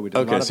gelato. We did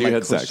a lot of, so you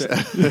had sex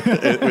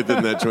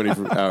within that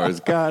 24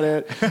 hours. Got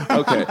it.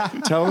 Okay,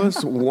 tell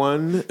us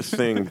one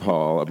thing,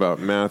 Paul,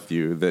 about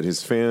Matthew that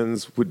his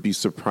fans would be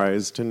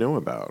surprised to know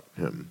about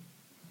him.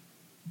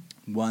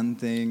 One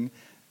thing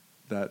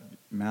that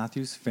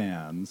Matthew's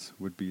fans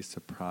would be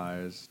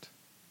surprised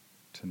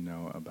to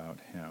know about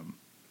him.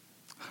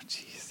 Oh,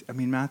 jeez. I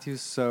mean,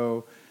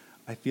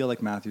 I feel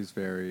like Matthew's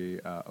very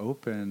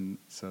open,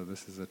 so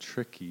this is a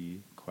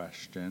tricky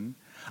question.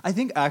 I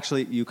think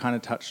actually you kind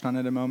of touched on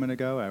it a moment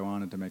ago. I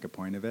wanted to make a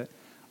point of it.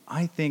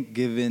 I think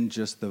given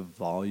just the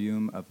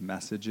volume of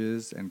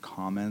messages and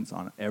comments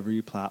on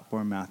every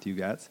platform Matthew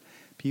gets,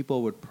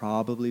 people would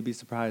probably be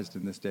surprised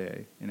in this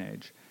day and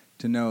age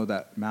to know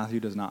that Matthew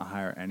does not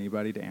hire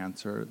anybody to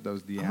answer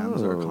those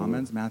DMs or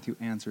comments. Matthew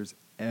answers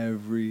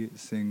every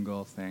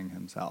single thing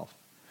himself.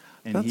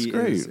 And That's he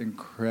great. is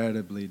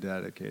incredibly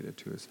dedicated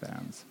to his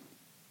fans.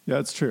 Yeah,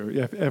 it's true.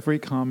 Yeah, every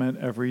comment,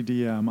 every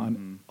DM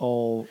on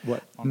all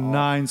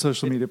 9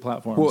 social media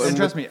platforms. Well, And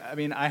trust me, I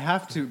mean, I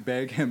have to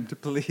beg him to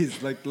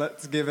please,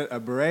 let's give it a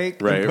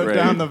break. Right, and put right.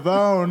 down the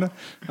phone.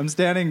 I'm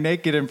standing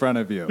naked in front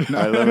of you.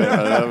 I love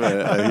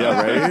it.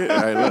 Yeah,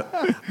 right?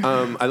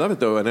 I love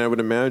it, though, and I would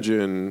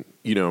imagine,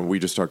 we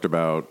just talked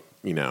about,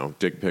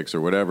 dick pics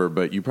or whatever,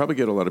 but you probably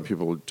get a lot of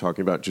people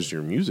talking about just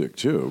your music,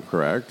 too,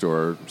 correct?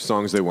 Or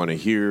songs they want to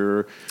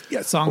hear.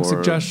 Yeah, song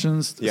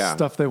suggestions,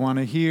 stuff they want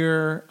to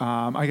hear.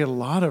 I get a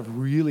lot of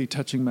really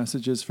touching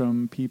messages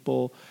from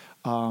people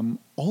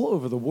all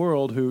over the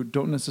world who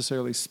don't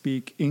necessarily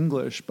speak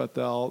English, but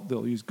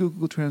they'll use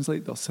Google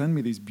Translate. They'll send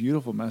me these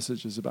beautiful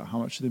messages about how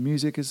much the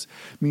music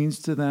means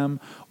to them,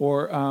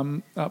 or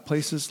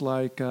places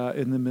like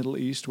in the Middle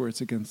East where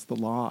it's against the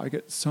law. I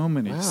get so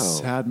many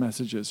sad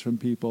messages from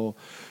people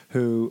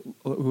who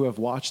have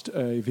watched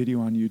a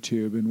video on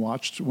YouTube and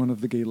watched one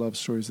of the gay love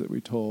stories that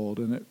we told,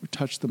 and it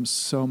touched them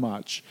so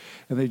much,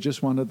 and they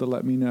just wanted to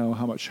let me know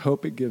how much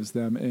hope it gives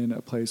them in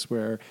a place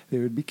where they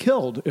would be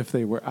killed if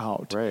they were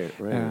out. Right.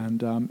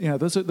 And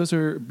those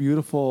are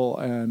beautiful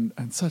and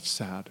such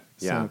sad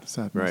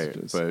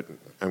messages. Right, but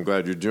I'm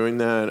glad you're doing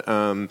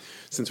that.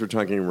 Since we're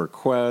talking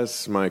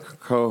requests, my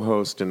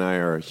co-host and I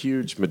are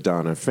huge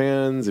Madonna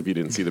fans. If you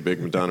didn't see the big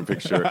Madonna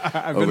picture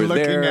I've over been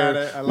looking there, at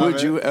it. I love would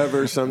it. you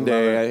ever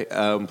someday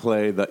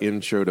play the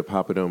intro to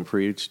Papa Don't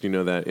Preach? Do you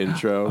know that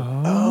intro?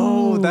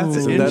 Oh, that's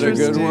Isn't interesting.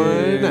 that a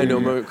good one? I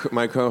know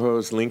my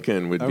co-host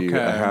Lincoln would be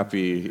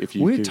happy if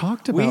you We could.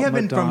 talked about We have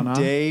been Madonna.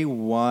 from day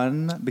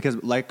one, because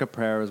Like a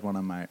Prayer is one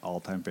of my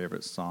all-time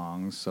favorite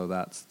songs, so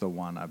that's the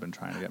one I've been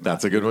trying to get.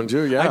 That's a good one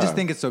do, yeah. I just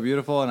think it's so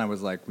beautiful, and I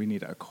was like, we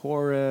need a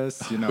chorus,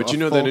 But a you know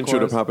full that intro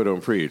chorus. to Papa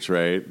Don't Preach,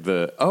 right?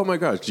 Oh my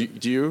gosh,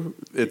 do you?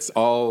 It's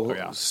all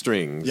yeah.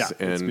 strings. Yeah,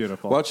 and it's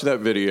beautiful. Watch that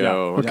video.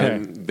 Yeah, okay.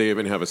 And they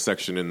even have a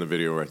section in the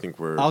video where I think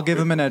we're... I'll give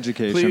him an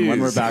education Please. when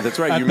we're back. That's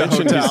right. At You the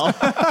mentioned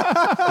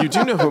hotel. You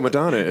do know who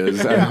Madonna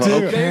is.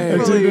 Okay.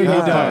 Thankfully, he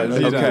does.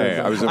 He Okay.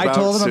 does. I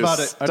told was him about about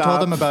to it. I told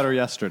stop. him about her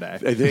yesterday.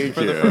 Thank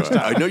you.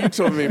 I know you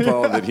told me,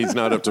 Paul, that he's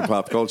not up to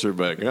pop culture,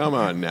 but come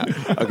on now.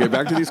 Okay,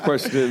 back to these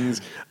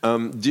questions.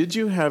 Did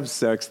you have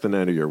sex the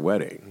night of your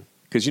wedding?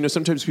 Because,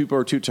 sometimes people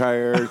are too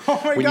tired.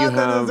 Oh my when God, you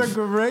have... that is a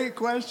great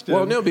question.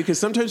 Well, no, because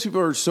sometimes people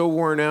are so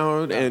worn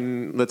out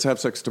and let's have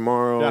sex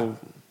tomorrow.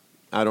 Yeah.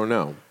 I don't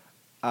know.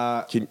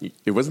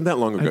 It wasn't that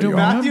long ago, don't y'all.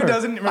 Matthew remember.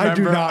 doesn't remember. I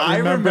do not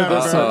remember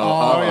this at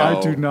all. Uh-oh.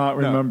 I do not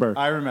remember.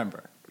 I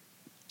remember.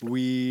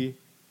 We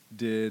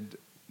did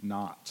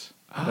not.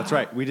 That's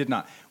right. We did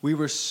not. We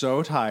were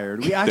so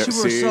tired. We actually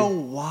were See? so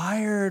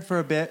wired for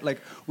a bit. Like,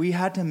 we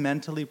had to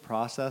mentally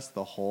process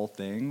the whole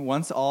thing.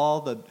 Once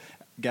all the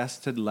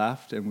guests had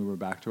left and we were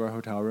back to our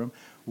hotel room,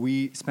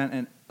 we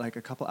spent a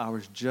couple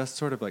hours just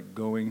sort of like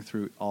going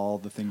through all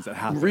the things that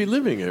happened.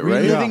 Reliving it,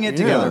 right? Reliving it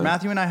together. Yeah.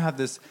 Matthew and I have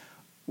this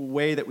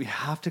way that we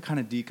have to kind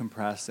of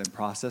decompress and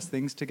process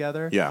things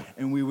together. Yeah.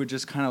 And we would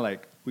just kind of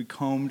we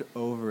combed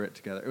over it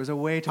together. It was a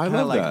way to I kind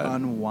of love that.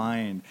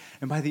 unwind.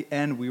 And by the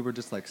end, we were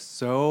just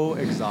so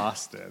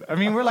exhausted. I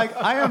mean, we're like,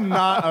 I am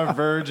not a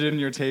virgin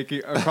you're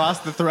taking across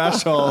the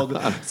threshold.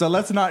 So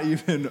let's not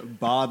even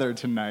bother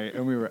tonight.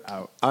 And we were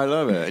out. I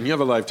love it. And you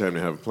have a lifetime to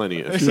have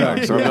plenty of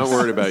sex, so I'm not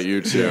worried about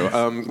you two.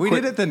 We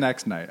did it the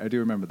next night. I do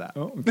remember that.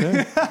 Oh,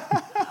 okay.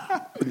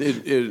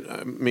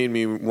 It made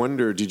me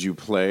wonder, did you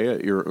play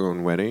at your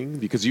own wedding?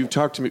 Because you've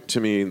talked to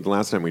me the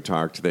last time we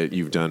talked that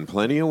you've done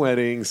plenty of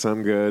weddings,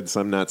 some good,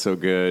 some not so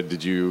good.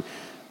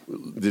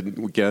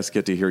 Did guests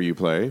get to hear you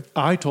play?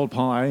 I told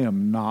Paul I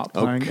am not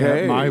playing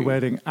Okay. at my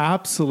wedding.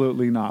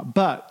 Absolutely not.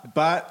 But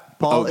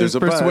Paul there's is a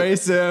but.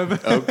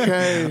 persuasive.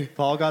 Okay.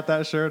 Paul got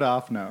that shirt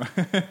off. No,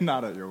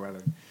 not at your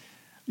wedding.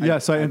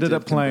 so I ended did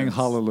up playing convince-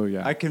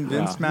 Hallelujah. I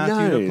convinced Yeah.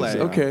 Matthew to Nice,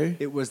 play. okay.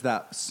 It was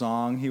that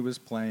song he was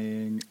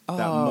playing, that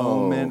Oh.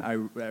 moment. I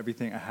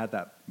had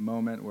that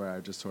moment where I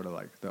just sort of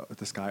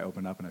the sky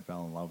opened up and I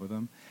fell in love with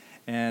him.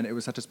 And it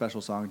was such a special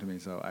song to me,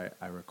 so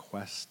I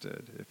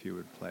requested if he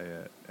would play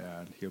it,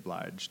 and he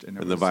obliged. And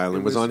The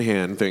violin was on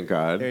hand, thank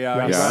God.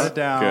 Yeah, he Yes. got it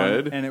down,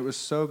 Good. and it was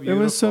so It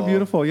beautiful. was so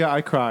beautiful. Yeah, I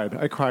cried.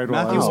 I cried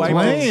while Matthew I was wiped a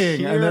playing.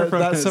 tear And from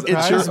that his- It's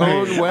surprised your me.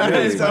 own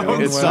wedding. It's his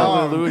own It's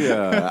song.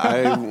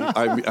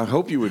 hallelujah. I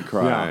hope you would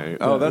cry. Yeah.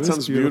 Oh, Yeah, that it was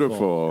sounds beautiful.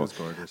 beautiful. It was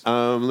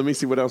gorgeous. Let me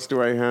see, what else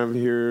do I have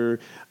here?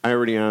 I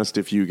already asked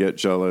if you get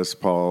jealous,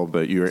 Paul,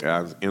 but you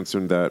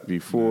answered that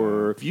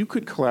before. If you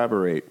could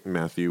collaborate,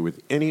 Matthew, with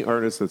any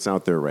artist that's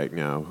out there right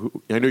now,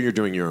 I know you're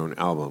doing your own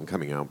album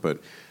coming out, but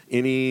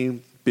any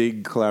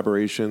big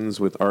collaborations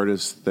with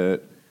artists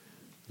that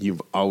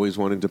you've always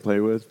wanted to play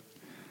with?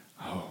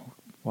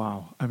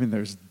 Wow. I mean,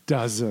 there's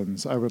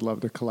dozens I would love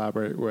to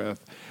collaborate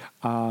with.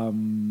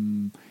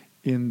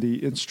 In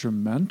the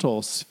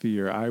instrumental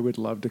sphere, I would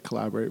love to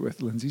collaborate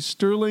with Lindsay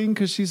Sterling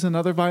because she's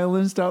another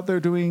violinist out there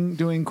doing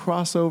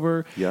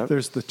crossover. Yep.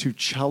 There's the two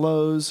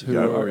cellos who Yeah,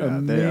 are oh, yeah,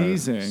 they are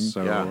amazing.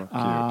 so Yeah. cute.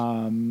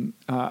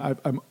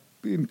 I'm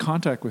in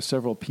contact with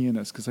several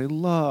pianists because I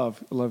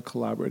love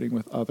collaborating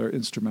with other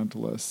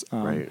instrumentalists.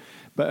 Right.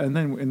 But and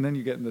then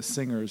you get into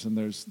singers, and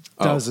there's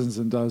Oh. dozens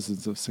and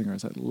dozens of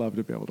singers I'd love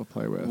to be able to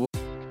play with.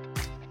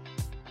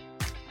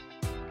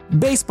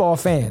 Baseball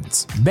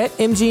fans,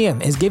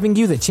 BetMGM is giving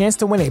you the chance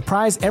to win a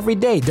prize every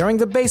day during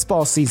the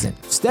baseball season.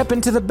 Step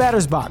into the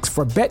batter's box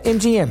for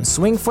BetMGM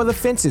Swing for the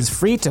Fences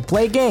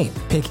free-to-play game.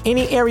 Pick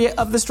any area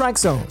of the strike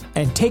zone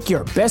and take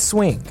your best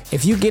swing.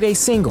 If you get a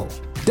single,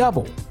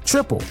 double,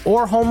 triple,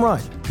 or home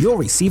run, you'll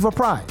receive a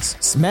prize.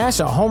 Smash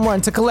a home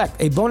run to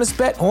collect a bonus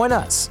bet on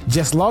us.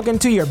 Just log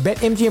into your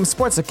BetMGM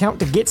Sports account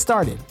to get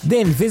started.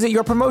 Then visit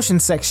your promotion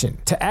section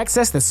to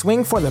access the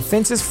Swing for the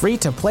Fences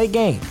free-to-play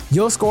game.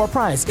 You'll score a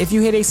prize if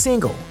you hit a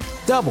single,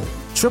 double,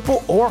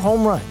 triple, or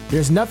home run.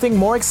 There's nothing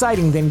more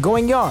exciting than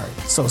going yard,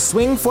 so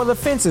swing for the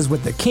fences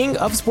with the king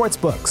of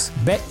sportsbooks.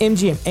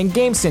 BetMGM and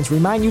GameSense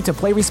remind you to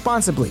play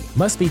responsibly.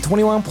 Must be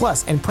 21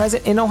 plus and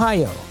present in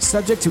Ohio,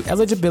 subject to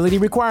eligibility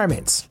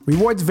requirements.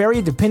 Rewards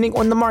vary depending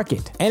on the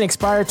market and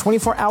expire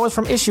 24 hours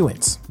from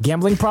issuance.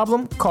 Gambling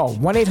problem? Call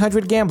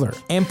 1-800-GAMBLER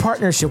in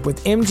partnership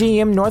with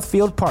MGM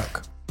Northfield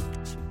Park.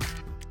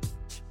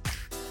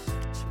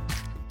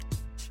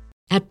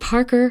 At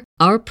Parker,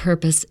 our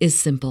purpose is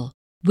simple.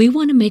 We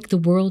want to make the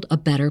world a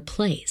better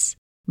place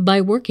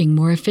by working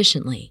more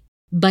efficiently,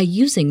 by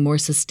using more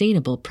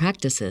sustainable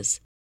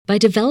practices, by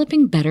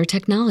developing better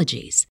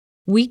technologies.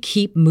 We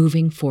keep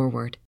moving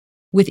forward.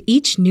 With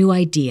each new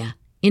idea,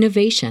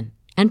 innovation,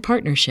 and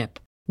partnership,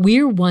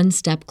 we're one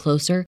step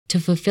closer to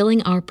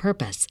fulfilling our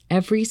purpose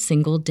every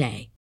single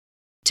day.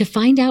 To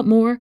find out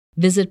more,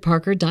 visit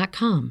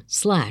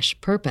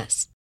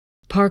parker.com/purpose.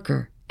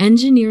 Parker,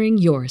 engineering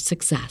your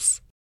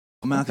success.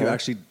 Matthew Okay.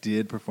 actually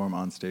did perform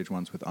on stage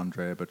once with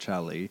Andrea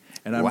Bocelli,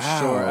 and I'm Wow.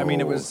 sure. I mean,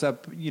 it was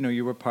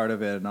you were part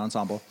of it, an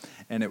ensemble,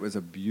 and it was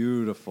a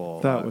beautiful.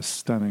 That was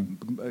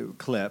stunning.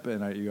 Clip,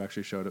 and you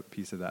actually showed a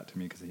piece of that to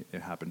me because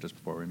it happened just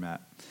before we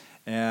met.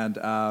 And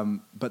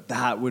but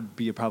that would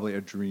be probably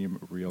a dream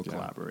real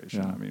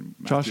collaboration. Yeah. I mean,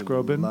 Josh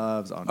Matthew Groban?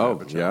 loves Andrea Oh,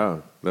 Bocelli. yeah.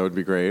 That would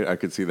be great. I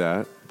could see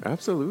that.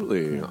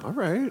 Absolutely. All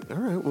right.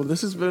 Well,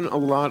 this has been a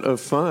lot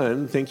of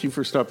fun. Thank you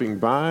for stopping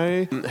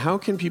by. How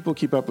can people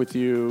keep up with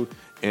you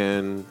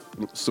and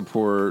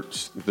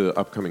support the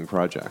upcoming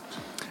project?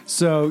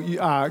 So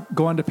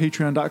go on to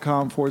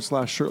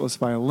patreon.com/shirtless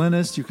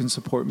violinist. You can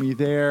support me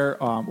there.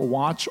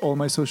 Watch all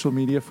my social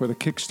media for the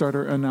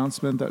Kickstarter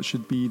announcement. That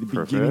should be the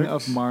beginning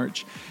of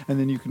March. And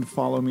then you can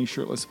follow me,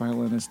 Shirtless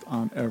Violinist,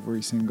 on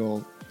every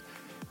single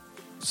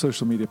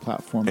social media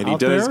platform. And he out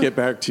does there. get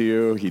back to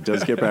you. He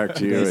does get back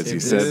to you, Yes, as he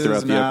it said is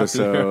throughout the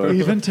Matthew. episode.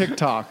 Even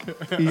TikTok.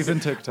 Even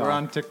TikTok. We're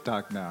on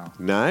TikTok now.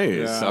 Nice.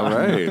 Yeah. All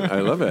right.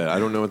 I love it. I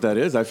don't know what that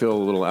is. I feel a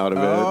little out of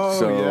it. Oh,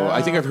 So yeah.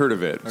 I think I've heard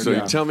of it. So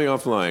Okay. you tell me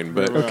offline.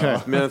 But Okay.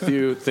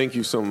 Matthew, thank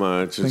you so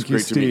much. It's Thank you,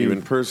 great to meet you Steve.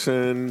 in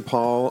person.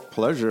 Paul,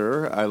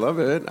 pleasure. I love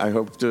it. I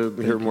hope to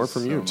hear more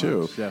from you, so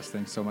too. much. Yes,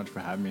 thanks so much for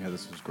having me here.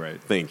 This was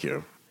great. Thank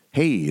you.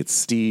 Hey, it's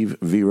Steve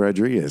V.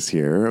 Rodriguez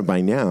here. By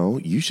now,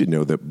 you should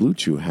know that Blue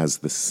Chew has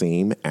the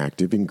same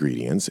active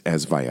ingredients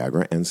as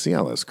Viagra and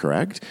Cialis,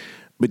 correct?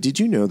 But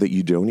did you know that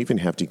you don't even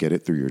have to get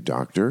it through your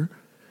doctor?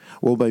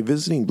 Well, by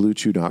visiting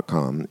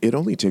BlueChew.com, it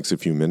only takes a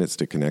few minutes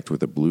to connect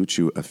with a Blue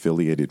Chew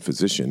affiliated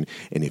physician,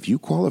 and if you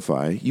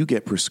qualify, you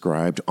get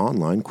prescribed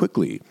online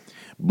quickly.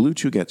 Blue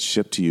Chew gets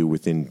shipped to you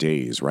within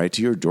days, right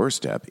to your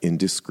doorstep in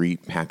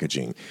discreet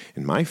packaging.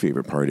 And my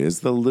favorite part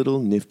is the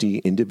little nifty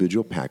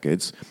individual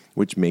packets,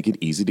 which make it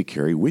easy to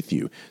carry with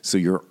you, so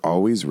you're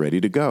always ready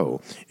to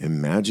go.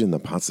 Imagine the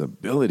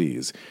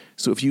possibilities.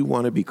 So if you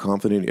want to be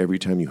confident every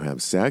time you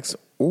have sex,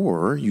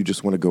 or you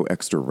just want to go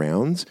extra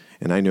rounds,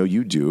 and I know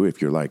you do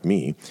if you're like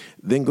me,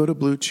 then go to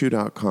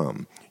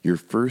BlueChew.com. Your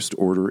first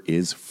order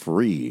is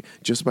free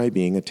just by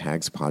being a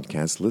Tags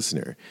Podcast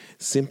listener.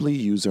 Simply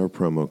use our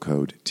promo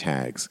code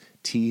TAGS,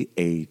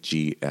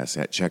 TAGS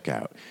at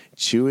checkout.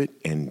 Chew it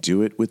and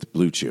do it with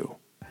Blue Chew.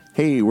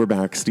 Hey, we're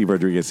back. Steve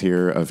Rodriguez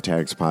here of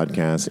Tags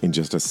Podcast. In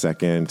just a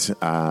second,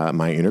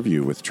 my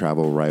interview with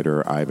travel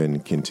writer Ivan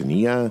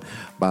Quintanilla.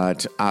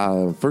 But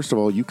first of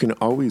all, you can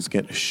always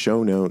get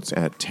show notes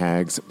at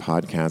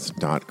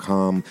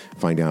tagspodcast.com.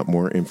 Find out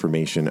more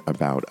information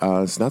about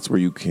us. That's where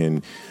you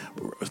can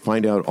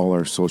find out all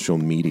our social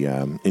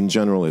media. In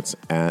general, it's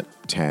at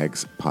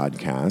Tags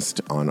Podcast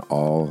on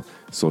all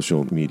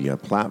social media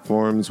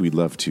platforms. We'd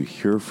love to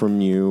hear from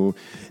you.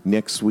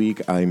 Next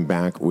week, I'm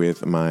back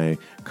with my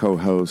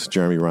co-host,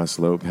 Jeremy Ross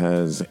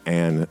Lopez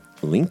and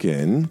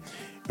Lincoln.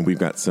 And we've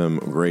got some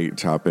great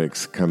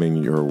topics coming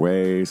your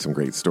way, some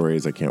great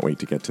stories. I can't wait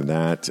to get to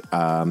that.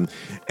 And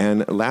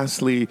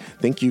lastly,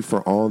 thank you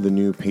for all the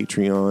new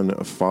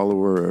Patreon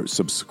follower,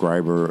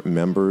 subscriber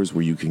members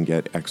where you can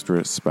get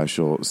extra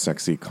special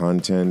sexy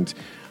content.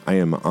 I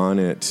am on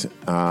it,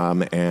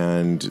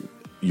 and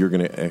you're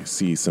going to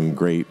see some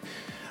great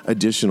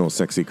additional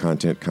sexy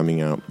content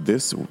coming out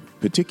this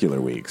particular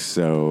week.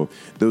 So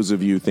those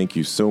of you, thank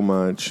you so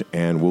much.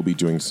 And we'll be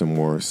doing some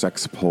more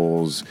sex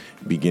polls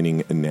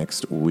beginning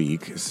next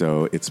week.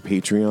 So it's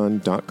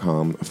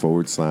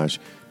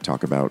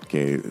patreon.com/talk about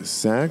gay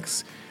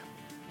sex.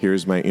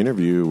 Here's my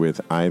interview with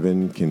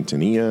Ivan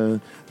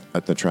Quintanilla,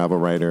 the travel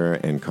writer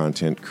and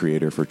content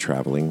creator for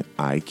Traveling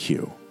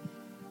IQ.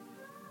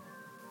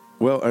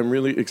 Well, I'm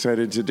really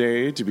excited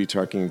today to be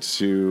talking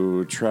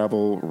to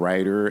travel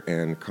writer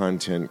and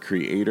content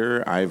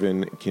creator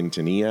Ivan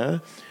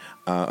Quintanilla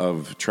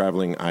of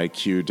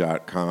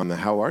TravelingIQ.com.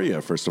 How are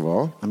you, first of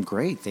all? I'm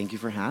great. Thank you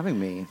for having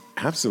me.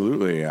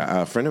 Absolutely.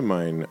 A friend of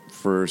mine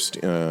first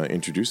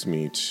introduced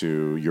me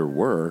to your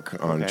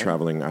work on Okay.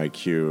 Traveling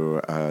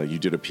IQ. You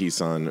did a piece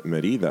on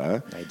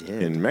Merida I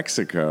did. in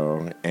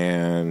Mexico.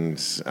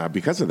 And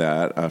because of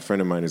that, a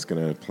friend of mine is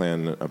going to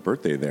plan a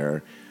birthday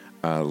there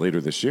later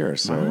this year.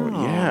 So,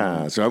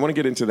 yeah. So I want to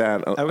get into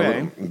that a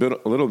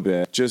little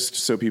bit. Just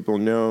so people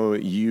know,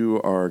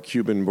 you are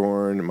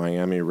Cuban-born,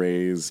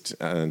 Miami-raised,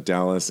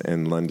 Dallas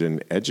and London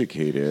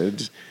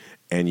educated,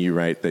 and you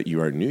write that you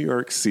are New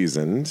York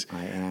seasoned.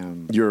 I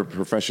am. You're a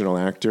professional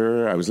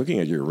actor. I was looking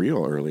at your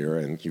reel earlier,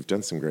 and you've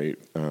done some great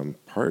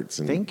parts.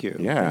 And Thank you.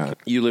 Yeah. Thank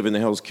You live in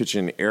the Hell's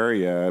Kitchen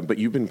area, but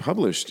you've been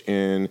published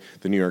in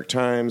the New York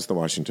Times, the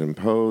Washington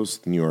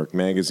Post, New York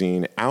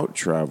Magazine, Out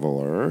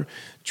Traveler,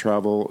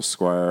 Travel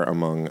Squire,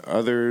 among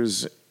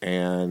others.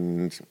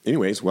 And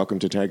anyways, welcome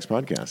to Tags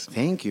Podcast.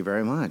 Thank you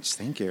very much.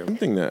 Thank you. One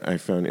thing that I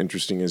found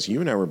interesting is you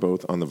and I were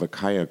both on the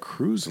Vakaya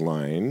cruise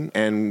line,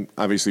 and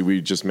obviously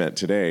we just met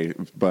today,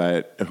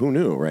 but who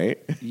knew, right?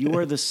 You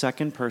are the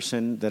second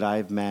person that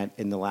I've met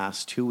in the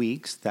last 2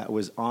 weeks that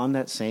was on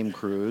that same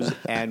cruise,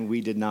 and we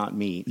did not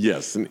meet.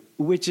 Yes.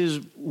 Which is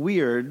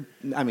weird.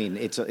 I mean,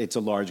 it's a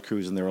large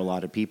cruise and there are a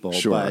lot of people.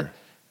 Sure. But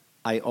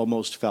I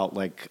almost felt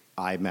like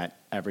I met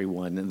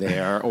everyone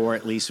there, or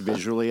at least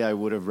visually I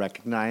would have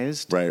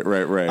recognized. Right.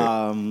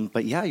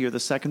 But yeah, you're the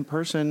second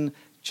person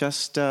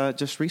just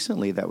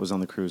recently that was on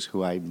the cruise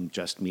who I'm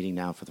just meeting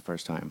now for the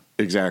first time.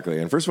 Exactly.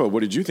 And first of all, what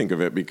did you think of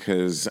it?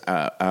 Because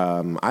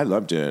I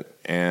loved it.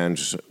 And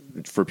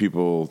for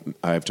people,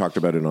 I've talked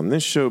about it on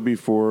this show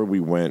before.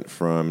 We went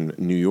from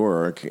New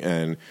York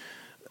and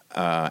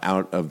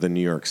out of the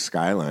New York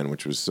skyline,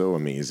 which was so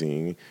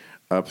amazing,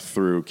 up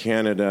through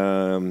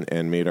Canada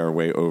and made our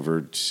way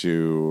over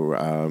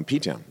to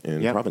P-Town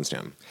in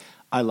Provincetown.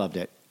 I loved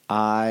it.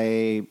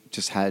 I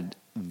just had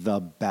the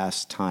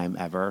best time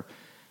ever.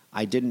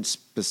 I didn't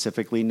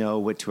specifically know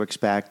what to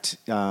expect.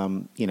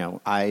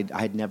 I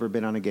had never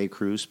been on a gay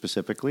cruise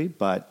specifically,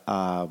 but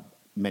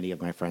many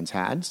of my friends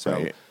had.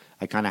 So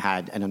I kind of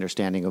had an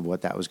understanding of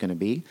what that was going to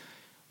be.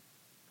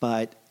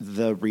 But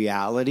the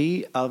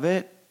reality of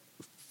it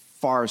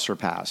far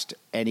surpassed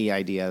any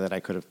idea that I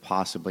could have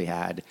possibly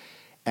had.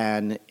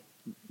 And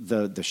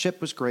the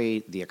ship was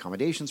great. The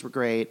accommodations were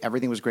great.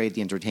 Everything was great.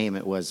 The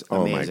entertainment was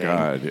amazing. Oh,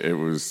 my God. It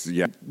was,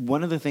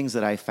 One of the things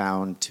that I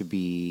found to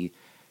be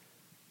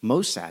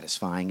most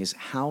satisfying is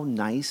how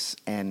nice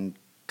and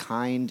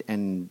kind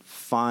and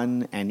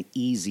fun and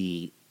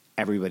easy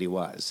everybody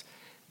was.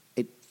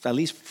 At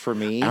least for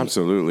me.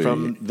 Absolutely.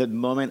 From the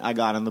moment I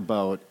got on the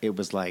boat, it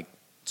was like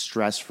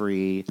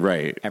stress-free.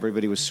 Right.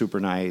 Everybody was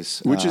super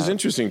nice. Which is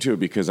interesting, too,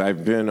 because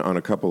I've been on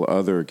a couple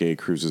other gay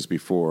cruises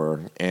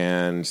before,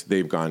 and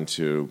they've gone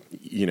to,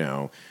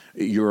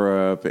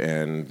 Europe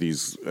and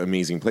these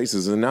amazing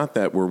places. And not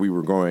that where we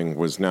were going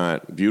was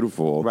not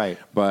beautiful. Right.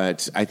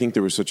 But I think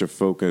there was such a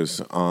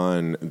focus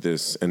on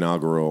this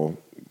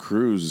inaugural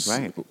cruise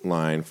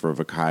line for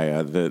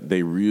Vakaya that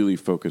they really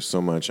focused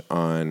so much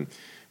on,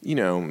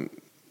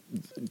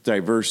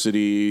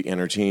 diversity,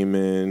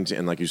 entertainment,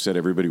 and like you said,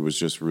 everybody was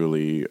just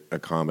really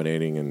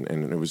accommodating, and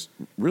it was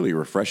really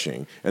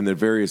refreshing. And the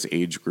various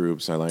age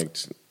groups, I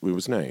liked. It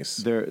was nice.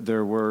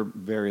 There were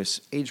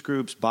various age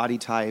groups, body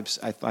types.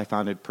 I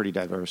found it pretty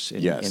diverse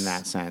in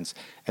that sense.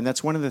 And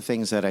that's one of the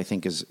things that I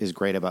think is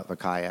great about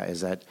Vakaya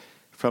is that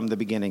from the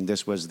beginning,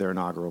 this was their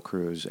inaugural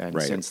cruise,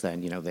 and since then,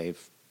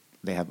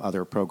 they have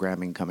other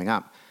programming coming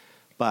up.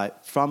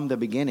 But from the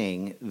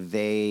beginning,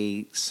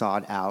 they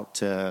sought out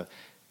to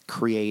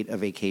create a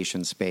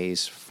vacation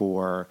space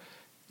for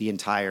the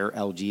entire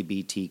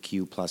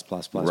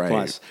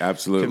LGBTQ+++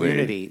 Absolutely.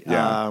 community.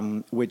 Yeah.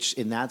 Which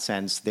in that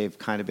sense, they've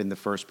kind of been the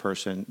first gay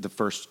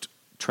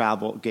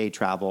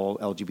travel,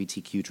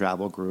 LGBTQ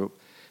travel group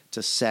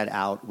to set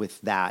out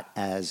with that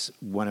as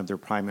one of their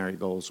primary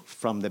goals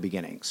from the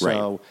beginning.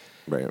 So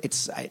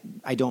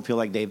I don't feel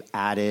like they've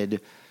added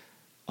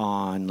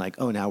on like,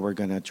 oh, now we're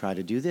going to try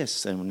to do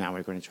this and now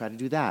we're going to try to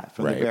do that.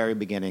 From the very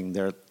beginning,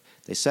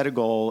 they set a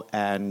goal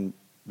and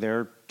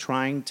they're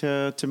trying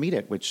to meet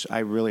it, which I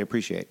really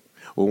appreciate.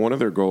 Well, one of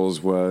their goals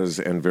was,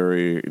 and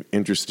very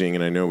interesting,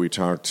 and I know we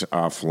talked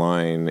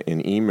offline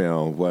in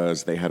email,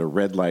 was they had a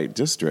red light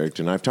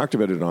district, and I've talked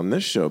about it on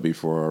this show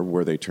before,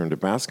 where they turned a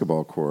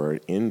basketball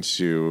court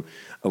into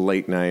a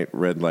late night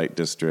red light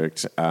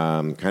district,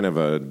 kind of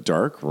a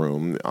dark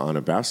room on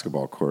a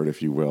basketball court,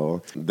 if you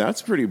will.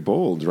 That's pretty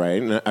bold,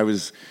 right? And I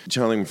was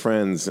telling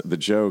friends the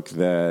joke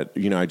that,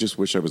 I just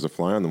wish I was a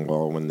fly on the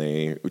wall when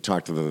they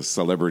talked to the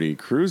celebrity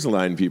cruise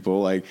line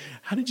people. Like,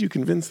 how did you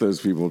convince those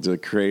people to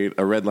create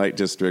a red light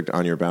district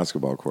on your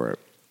basketball court?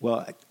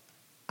 Well,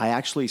 I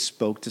actually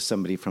spoke to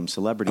somebody from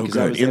Celebrity because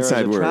I was there Inside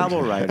as a word.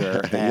 travel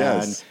writer. And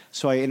Yes.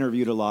 so I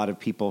interviewed a lot of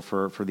people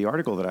for the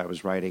article that I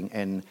was writing.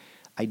 And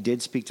I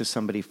did speak to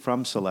somebody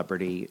from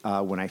Celebrity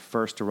when I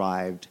first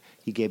arrived.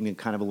 He gave me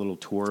kind of a little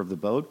tour of the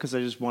boat because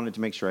I just wanted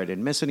to make sure I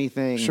didn't miss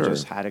anything. Sure.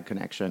 Just had a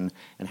connection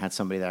and had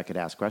somebody that I could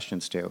ask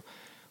questions to.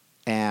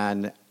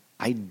 And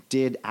I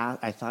did.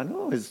 I thought,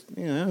 is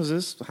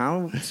this,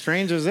 how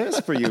strange is this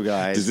for you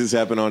guys? Does this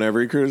happen on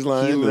every cruise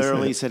line? He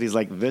literally said, he's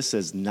like, this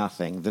is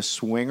nothing. The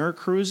swinger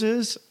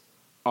cruises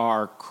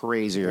are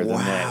crazier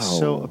than this.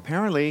 So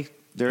apparently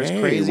there's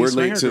crazy we're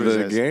swinger late to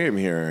cruises. the game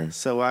here.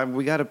 So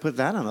we got to put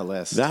that on the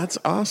list. That's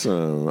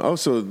awesome. Oh,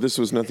 so this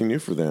was nothing new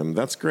for them.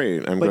 That's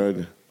great. I'm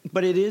glad.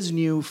 But it is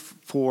new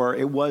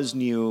it was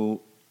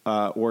new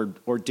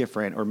or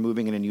different or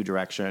moving in a new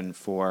direction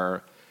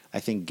for, I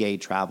think, gay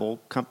travel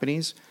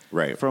companies.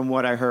 Right. From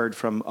what I heard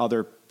from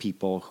other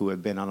people who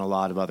have been on a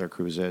lot of other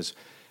cruises,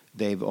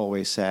 they've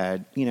always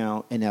said,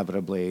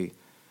 inevitably,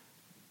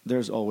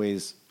 there's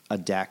always a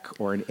deck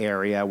or an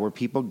area where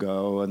people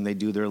go and they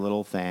do their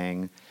little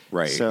thing.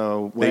 Right.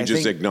 So they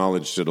just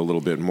acknowledged it a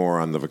little bit more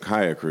on the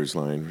Vakaya cruise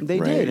line. They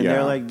did. And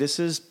they're like, this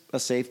is a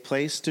safe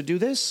place to do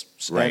this.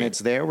 Right. And it's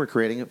there. We're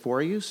creating it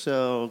for you.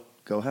 So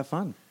go have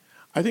fun.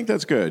 I think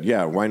that's good.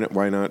 Yeah, why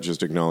not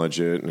just acknowledge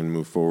it and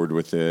move forward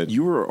with it?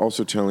 You were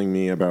also telling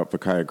me about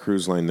Vakaya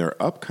Cruise Line,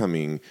 their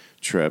upcoming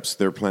trips.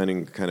 They're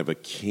planning kind of a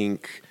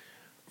kink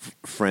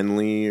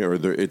friendly, or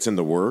it's in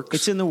the works?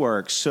 It's in the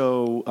works.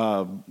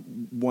 So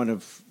one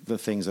of the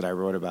things that I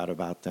wrote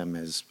about them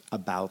is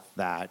about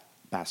that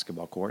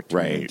basketball court.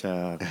 Right.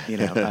 Into,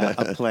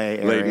 a play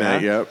area. Late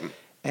night, yep.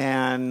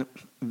 And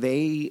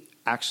they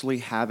actually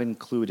have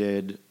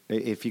included,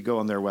 if you go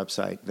on their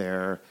website,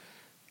 they're,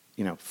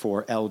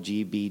 for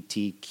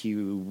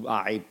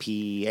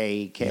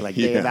LGBTQIPAK, like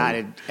they've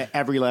added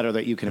every letter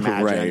that you can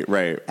imagine.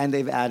 Right. And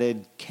they've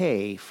added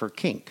K for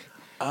kink.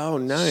 Oh,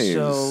 nice.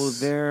 So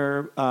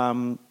they're,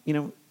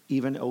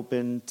 even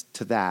open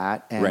to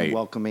that and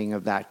welcoming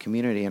of that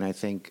community. And I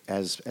think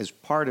as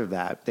part of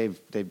that,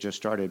 they've just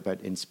started,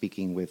 but in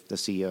speaking with the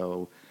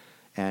CEO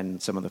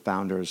and some of the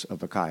founders of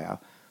Akaya,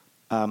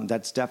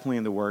 that's definitely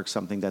in the works,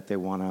 something that they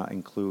want to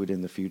include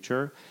in the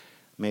future.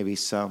 Maybe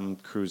some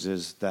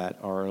cruises that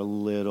are a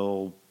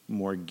little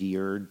more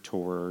geared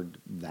toward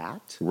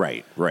that.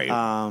 Right.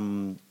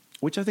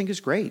 Which I think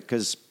is great,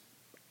 because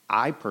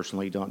I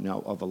personally don't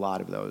know of a lot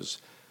of those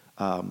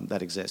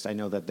that exist. I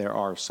know that there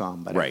are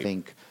some, but I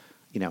think,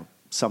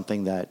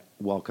 something that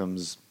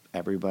welcomes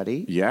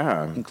everybody,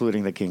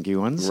 including the kinky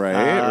ones,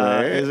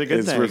 right, is a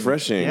good thing. It's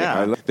refreshing.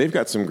 Yeah. They've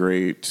got some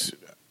great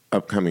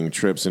upcoming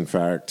trips. In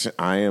fact,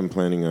 I am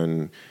planning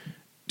on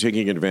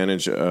taking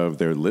advantage of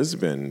their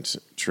Lisbon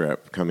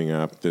trip coming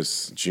up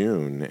this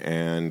June,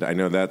 and I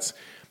know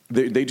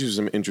they do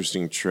some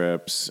interesting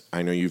trips.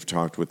 I know you've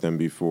talked with them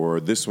before.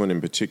 This one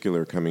in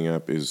particular coming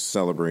up is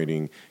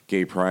celebrating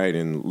Gay Pride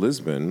in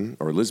Lisbon,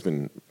 or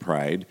Lisbon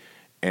Pride,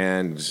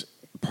 and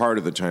part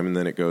of the time, and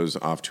then it goes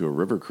off to a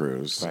river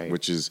cruise,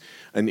 which is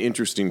an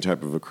interesting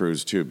type of a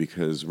cruise too,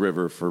 because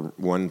river for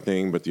one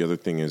thing, but the other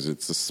thing is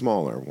it's a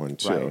smaller one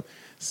too. Right.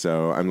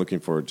 So I'm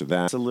looking forward to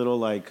that. It's a little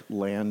like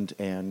land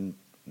and,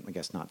 I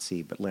guess not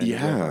sea, but land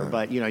and river.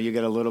 But, you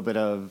get a little bit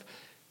of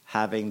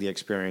having the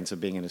experience of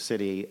being in a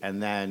city,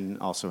 and then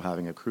also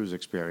having a cruise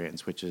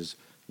experience, which is,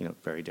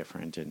 very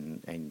different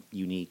and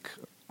unique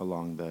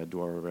along the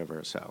Douro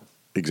River. So.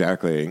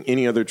 Exactly.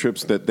 Any other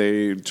trips that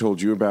they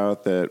told you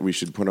about that we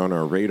should put on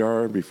our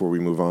radar before we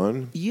move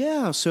on?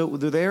 Yeah, so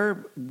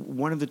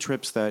one of the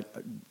trips that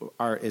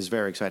is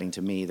very exciting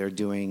to me. They're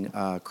doing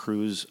a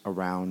cruise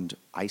around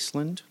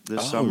Iceland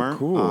this summer.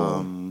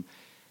 Cool.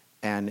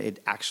 And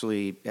it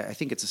actually, I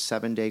think it's a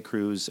 7-day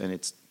cruise, and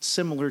it's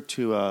similar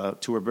to a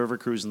river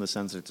cruise in the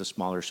sense that it's a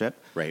smaller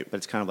ship. Right. But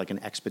it's kind of like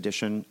an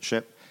expedition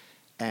ship.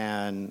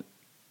 And,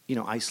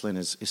 Iceland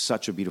is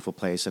such a beautiful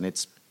place, and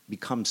it's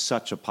become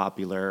such a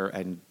popular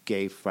and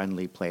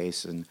gay-friendly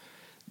place, and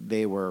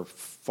they were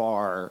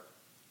far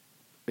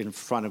in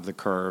front of the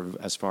curve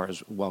as far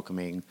as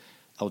welcoming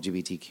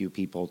LGBTQ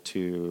people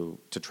to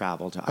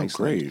travel to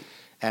Iceland. Great.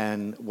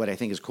 And what I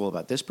think is cool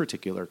about this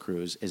particular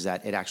cruise is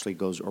that it actually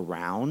goes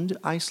around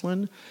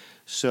Iceland,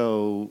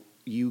 so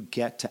you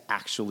get to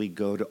actually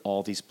go to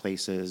all these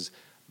places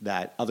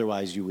that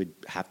otherwise you would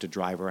have to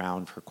drive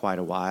around for quite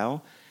a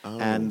while. Oh.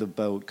 And the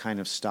boat kind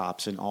of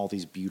stops in all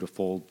these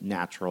beautiful,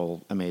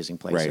 natural, amazing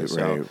places.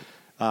 Right.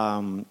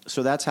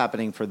 So that's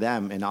happening for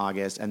them in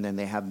August, and then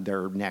they have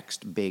their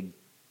next big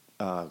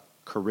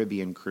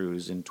Caribbean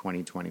cruise in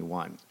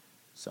 2021.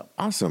 So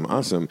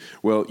Awesome.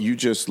 Well, you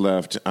just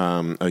left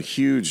a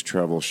huge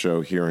travel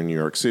show here in New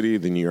York City,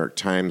 the New York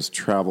Times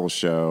Travel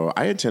Show.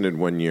 I attended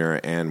one year,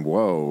 and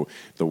whoa,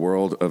 the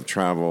world of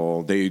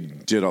travel. They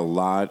did a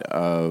lot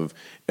of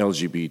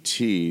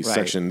LGBT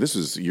section. This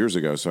was years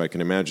ago, so I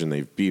can imagine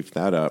they've beefed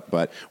that up.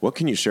 But what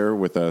can you share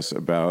with us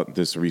about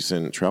this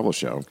recent travel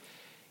show?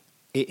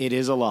 It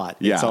is a lot.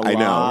 Yeah, it's a I lot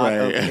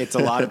know. Right? It's a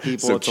lot of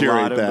people. So it's a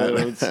lot of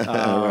booths.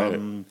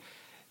 Right.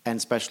 And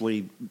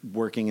especially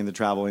working in the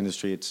travel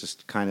industry, it's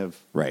just kind of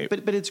right.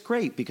 But it's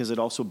great because it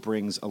also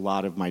brings a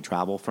lot of my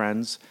travel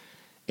friends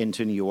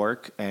into New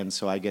York, and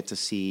so I get to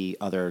see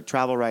other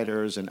travel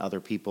writers and other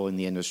people in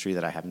the industry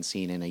that I haven't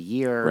seen in a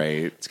year.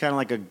 Right. It's kind of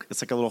like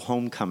a little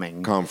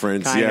homecoming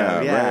conference.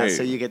 Yeah. Right.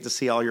 So you get to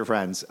see all your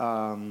friends.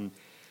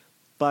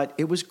 But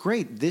it was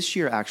great this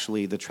year.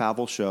 Actually, the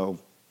travel show.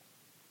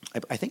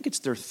 I think it's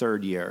their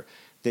third year.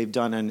 They've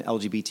done an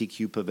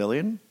LGBTQ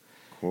pavilion.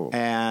 Cool.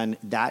 And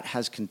that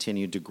has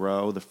continued to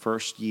grow. The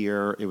first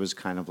year, it was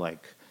kind of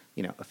like,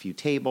 a few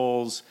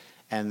tables.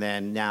 And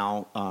then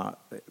now,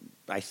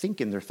 I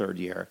think in their third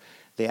year,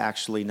 they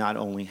actually not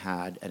only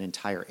had an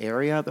entire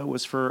area that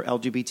was for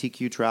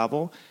LGBTQ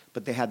travel,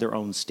 but they had their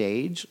own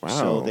stage. Wow.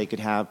 So they could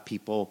have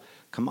people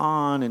come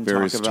on and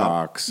various talk about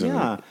talks.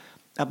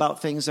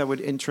 About things that would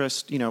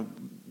interest,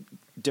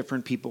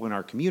 different people in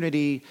our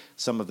community.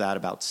 Some of that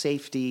about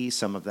safety,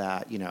 some of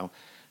that,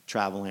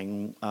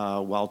 traveling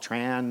while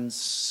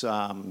trans,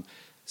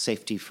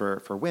 safety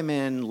for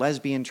women,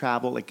 lesbian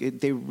travel.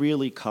 They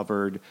really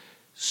covered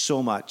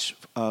so much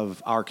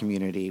of our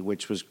community,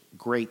 which was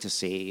great to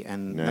see.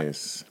 And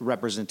nice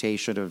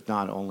representation of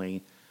not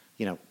only,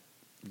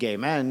 gay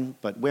men,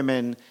 but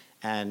women,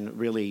 and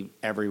really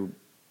every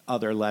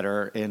other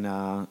letter in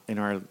our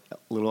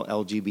little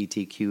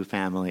LGBTQ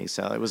family.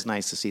 So it was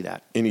nice to see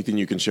that. Anything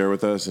you can share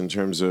with us in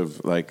terms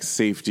of like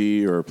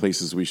safety or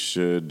places we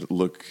should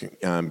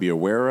be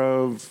aware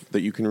of that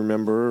you can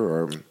remember?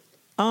 Or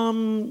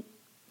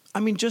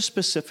just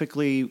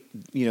specifically,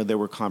 there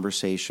were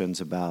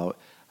conversations about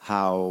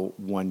how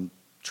one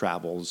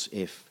travels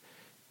if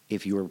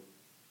you're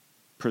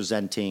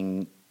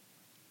presenting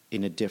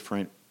in a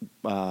different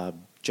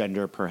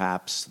gender,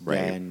 perhaps,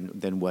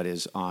 than what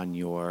is on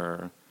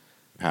your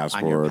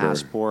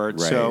passport.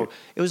 Right. So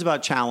it was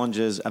about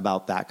challenges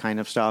about that kind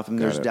of stuff. And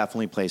there's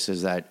definitely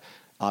places that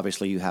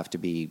obviously you have to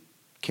be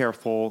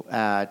careful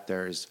at.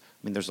 There's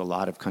a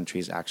lot of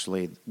countries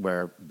actually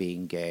where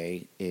being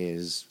gay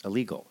is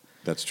illegal.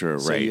 That's true,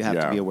 right? So you have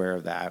to be aware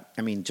of that.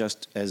 I mean,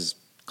 just as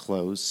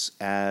close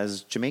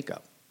as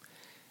Jamaica.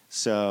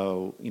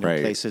 So,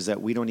 places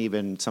that we don't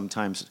even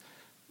sometimes,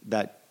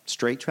 that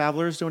straight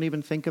travelers don't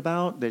even think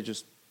about. They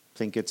just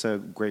think it's a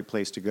great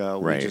place to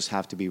go. Right. We just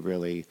have to be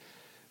really,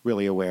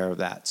 really aware of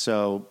that.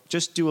 So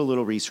just do a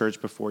little research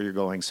before you're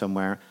going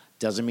somewhere.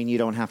 Doesn't mean you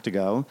don't have to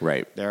go.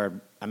 Right. There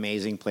are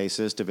amazing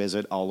places to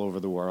visit all over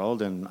the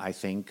world. And I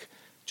think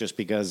just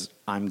because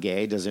I'm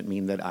gay doesn't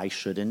mean that I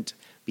shouldn't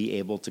be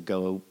able to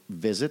go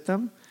visit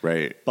them.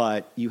 Right.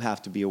 But you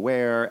have to be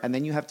aware, and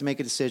then you have to make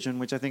a decision,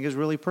 which I think is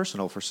really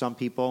personal. For some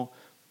people,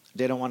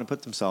 they don't want to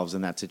put themselves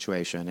in that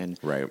situation and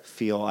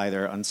feel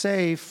either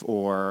unsafe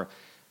or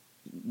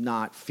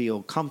not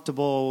feel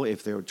comfortable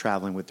if they're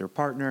traveling with their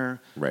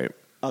partner. Right.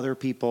 Other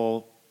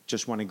people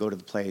just want to go to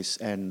the place,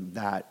 and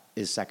that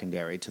is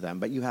secondary to them.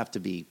 But we have to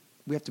be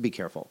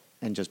careful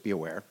and just be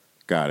aware.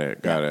 Got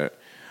it.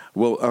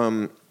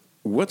 Well,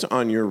 what's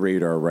on your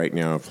radar right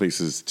now of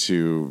places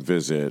to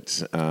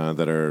visit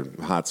that are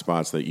hot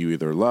spots that you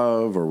either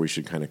love or we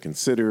should kind of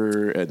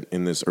consider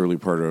in this early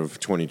part of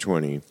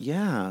 2020?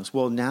 Yeah.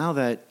 Well, now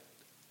that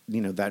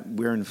that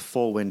we're in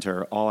full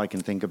winter, all I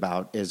can think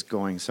about is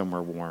going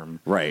somewhere warm.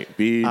 Right.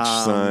 Beach,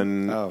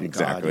 sun.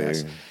 Exactly. God,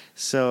 yes.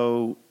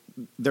 So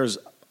there's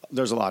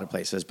a lot of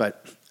places,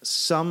 but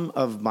some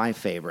of my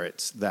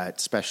favorites that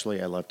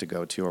especially I love to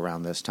go to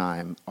around this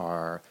time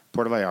are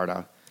Puerto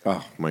Vallarta.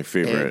 Oh, my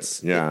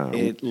favorite.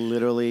 It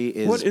literally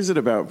is. What is it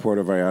about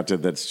Puerto Vallarta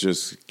that's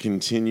just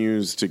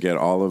continues to get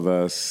all of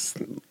us,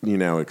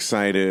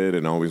 excited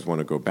and always want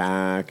to go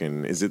back?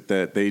 And is it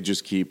that they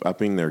just keep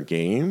upping their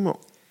game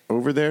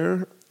over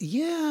there?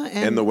 Yeah.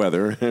 And the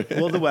weather.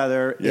 Well, the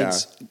weather, yeah.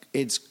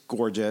 It's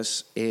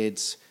gorgeous.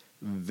 It's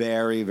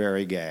very,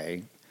 very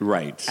gay.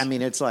 Right. I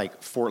mean, it's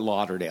like Fort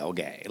Lauderdale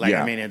gay.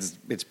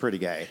 It's pretty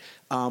gay.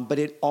 But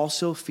it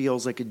also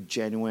feels like a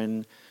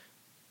genuine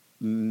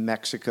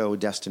Mexico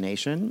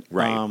destination.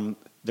 Right.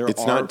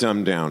 It's not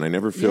dumbed down. I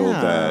never feel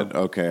that,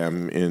 okay,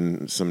 I'm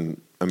in some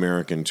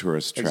American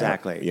tourist trap.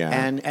 Exactly. Yeah.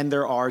 And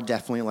there are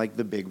definitely like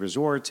the big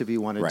resorts if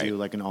you want to do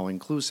like an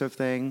all-inclusive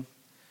thing.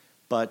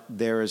 But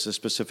there is a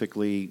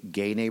specifically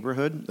gay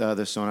neighborhood,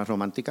 the Zona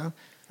Romantica.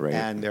 Right.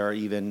 And there are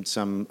even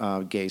some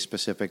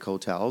gay-specific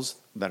hotels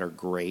that are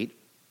great.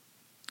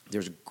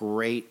 There's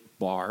great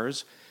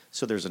bars.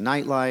 So there's a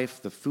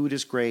nightlife. The food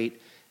is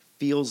great.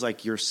 Feels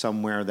like you're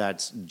somewhere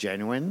that's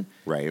genuine.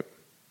 Right.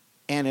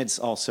 And it's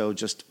also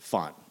just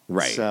fun.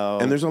 Right. So,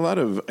 and there's a lot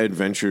of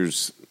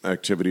adventures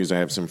activities. I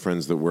have some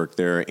friends that work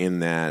there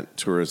in that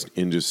tourist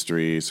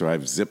industry. So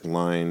I've zip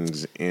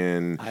lined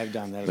in I've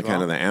done that as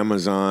kind of the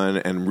Amazon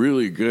and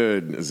really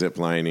good zip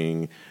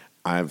lining.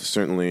 I've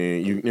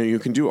certainly, you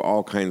can do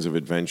all kinds of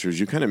adventures.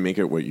 You kind of make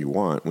it what you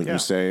want when you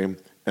say,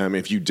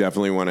 if you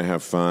definitely want to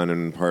have fun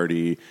and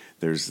party,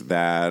 there's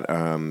that.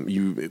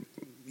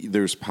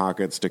 There's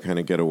pockets to kind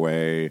of get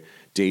away,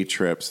 day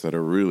trips that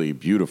are really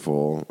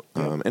beautiful.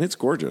 And it's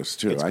gorgeous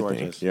too, I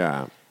think.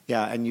 Yeah.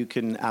 Yeah. And you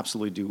can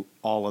absolutely do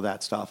all of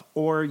that stuff.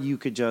 Or you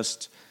could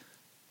just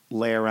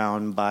lay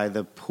around by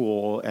the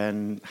pool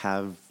and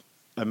have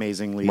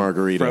amazingly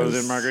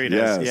frozen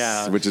margaritas.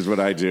 Yes, which is what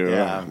I do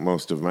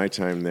most of my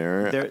time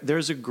there.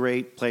 There's a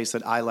great place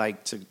that I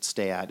like to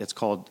stay at. It's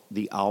called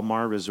the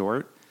Almar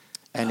Resort.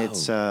 And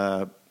it's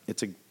a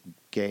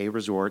gay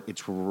resort.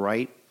 It's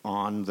right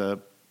on the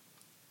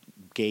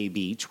gay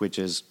beach, which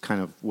is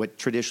kind of what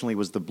traditionally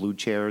was the Blue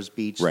Chairs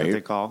beach that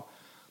they call.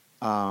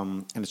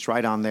 And it's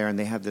right on there, and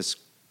they have this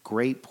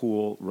great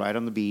pool right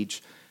on the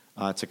beach.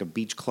 It's like a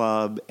beach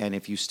club, and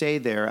if you stay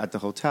there at the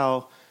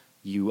hotel,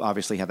 you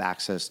obviously have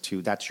access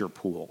to, that's your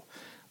pool.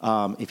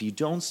 If you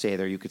don't stay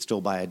there, you could still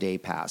buy a day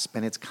pass,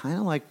 and it's kind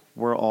of like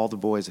where all the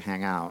boys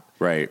hang out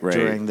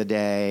during the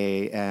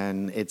day,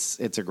 and it's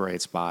a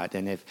great spot.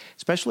 And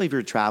especially if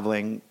you're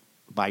traveling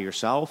by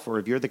yourself, or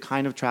if you're the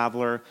kind of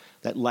traveler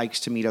that likes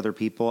to meet other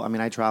people. I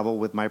mean, I travel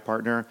with my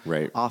partner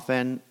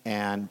often,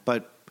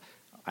 but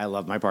I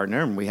love my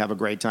partner and we have a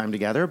great time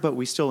together, but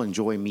we still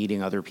enjoy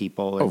meeting other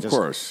people. And of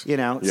course.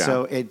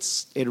 So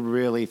it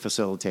really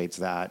facilitates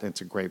that.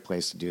 It's a great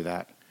place to do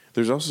that.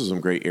 There's also some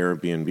great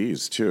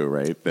Airbnbs too,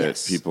 right?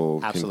 That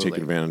people can take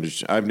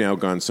advantage. I've now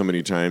gone so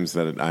many times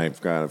that I've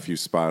got a few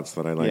spots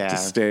that I like to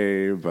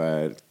stay.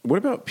 But what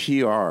about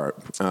PR,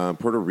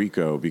 Puerto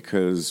Rico?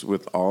 Because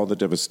with all the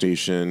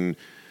devastation,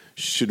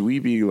 should we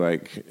be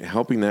like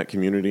helping that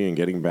community and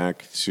getting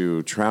back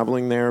to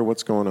traveling there?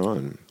 What's going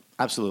on?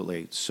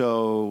 Absolutely.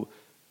 So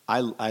I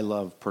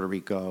love Puerto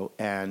Rico,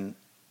 and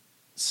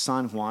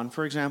San Juan,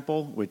 for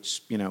example,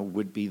 which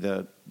would be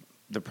the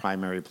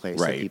primary place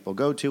that people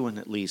go to and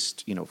at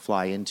least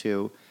fly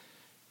into,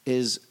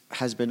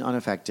 has been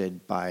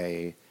unaffected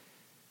by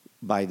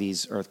by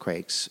these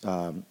earthquakes,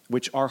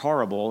 which are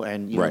horrible,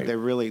 and you know, Right. they're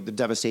really, the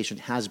devastation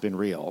has been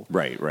real.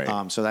 Right.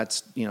 So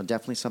that's, you know,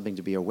 definitely something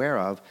to be aware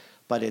of.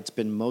 But it's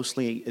been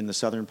mostly in the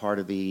southern part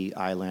of the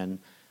island,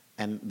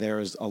 and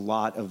there's a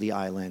lot of the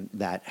island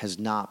that has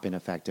not been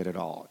affected at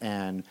all.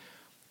 And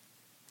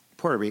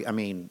Puerto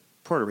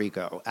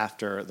Rico,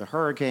 after the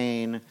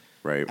hurricane,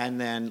 Right. and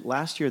then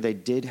last year they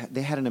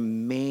had an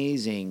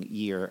amazing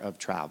year of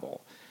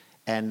travel,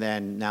 and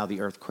then now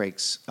the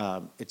earthquakes.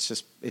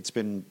 It's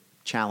been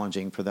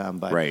challenging for them,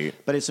 but Right.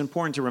 but it's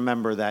important to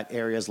remember that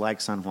areas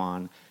like San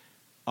Juan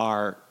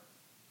are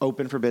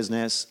open for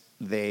business.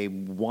 They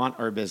want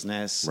our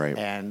business, Right.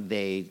 and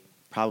they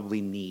probably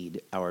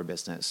need our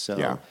business. So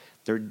Yeah.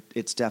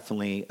 it's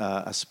definitely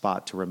a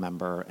spot to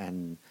remember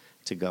and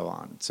to go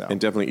on. So And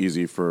definitely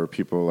easy for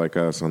people like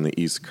us on the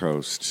East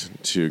Coast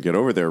to get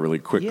over there really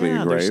quickly,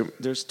 yeah, right?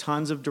 There's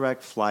tons of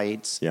direct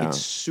flights. Yeah. It's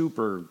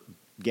super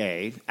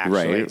gay,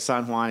 actually. Right.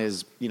 San Juan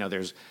is, you know,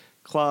 there's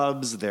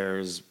clubs,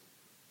 there's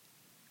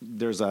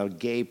a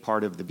gay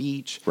part of the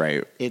beach.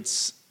 Right.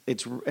 It's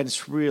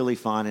really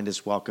fun, and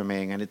it's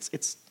welcoming, and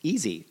it's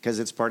easy because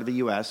it's part of the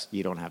U.S.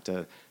 You don't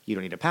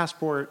need a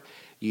passport,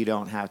 you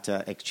don't have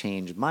to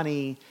exchange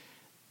money,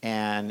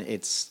 and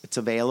it's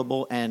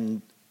available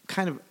and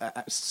kind of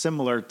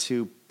similar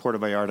to Puerto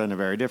Vallarta in a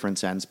very different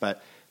sense,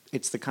 but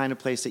it's the kind of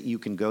place that you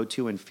can go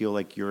to and feel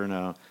like you're in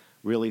a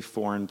really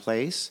foreign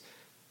place,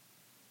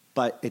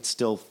 but it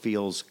still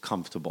feels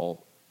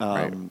comfortable.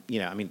 Right. You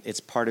know, I mean, it's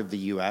part of the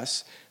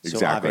U.S., so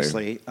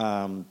Exactly.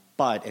 obviously,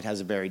 but it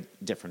has a very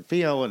different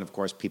feel, and of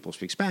course, people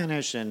speak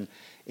Spanish, and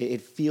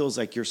it feels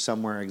like you're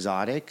somewhere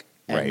exotic,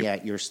 and Right.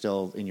 yet you're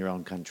still in your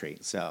own country.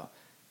 So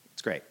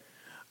it's great.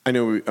 I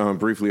know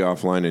briefly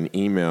offline in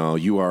email,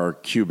 you are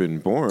Cuban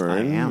born. I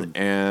am.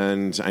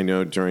 And I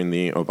know during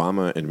the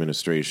Obama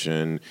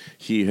administration,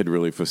 he had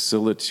really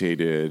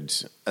facilitated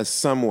a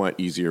somewhat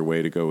easier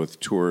way to go with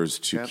tours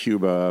to Yep.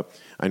 Cuba.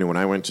 I know when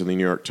I went to the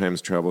New York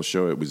Times travel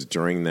show, it was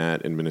during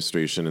that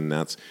administration, and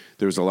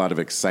there was a lot of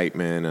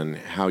excitement on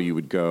how you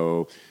would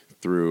go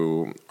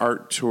through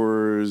art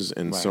tours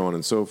and so Right. on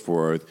and so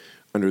forth.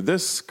 Under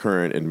this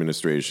current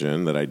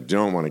administration that I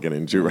don't want to get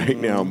into right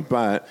now,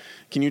 but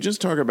can you just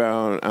talk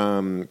about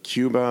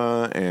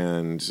Cuba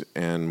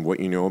and what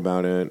you know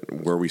about it,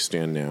 where we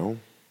stand now?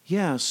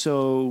 Yeah,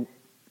 so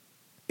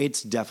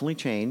it's definitely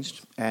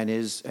changed and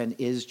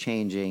is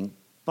changing.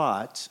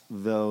 But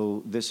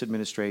though this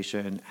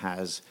administration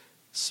has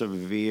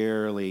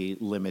severely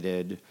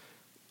limited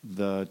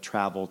the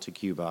travel to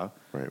Cuba,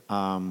 Right.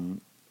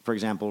 for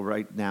example,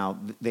 right now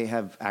they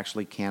have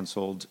actually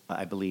canceled,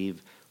 I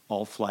believe,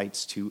 all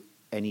flights to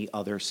any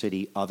other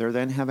city other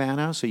than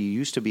Havana. So you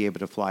used to be able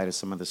to fly to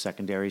some of the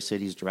secondary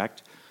cities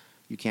direct.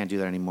 You can't do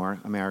that anymore.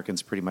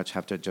 Americans pretty much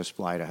have to just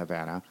fly to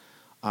Havana.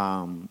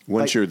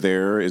 Once you're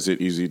there, is it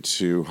easy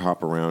to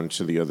hop around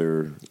to the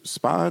other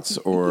spots,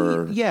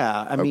 or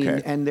Yeah, I mean,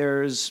 Okay. and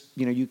there's,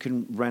 you know, you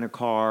can rent a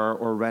car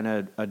or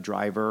rent a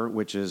driver,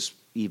 which is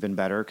even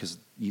better because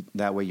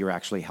that way you're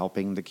actually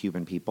helping the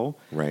Cuban people.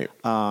 right?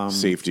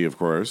 Safety, of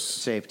course.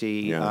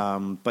 Safety, Yeah.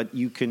 but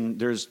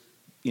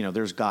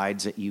there's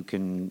guides that you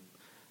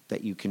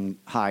can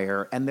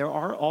hire, and there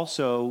are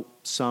also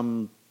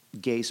some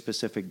gay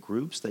specific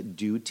groups that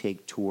do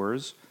take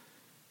tours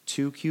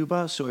to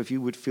Cuba. So if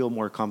you would feel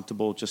more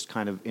comfortable just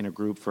kind of in a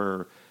group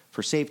for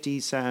safety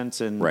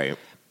sense, and Right.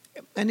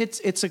 and it's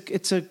a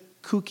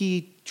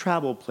kooky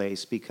travel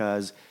place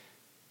because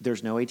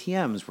there's no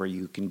ATMs where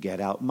you can get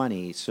out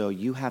money. So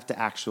you have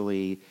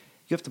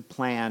to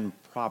plan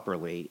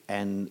properly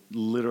and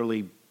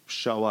literally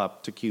show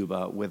up to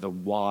Cuba with a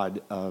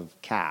wad of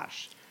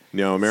cash.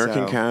 Now,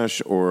 American So-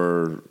 cash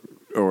or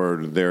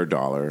their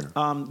dollar.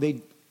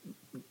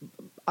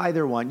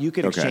 Either one. You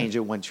can Okay. exchange it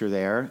once you're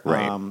there.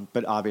 Right.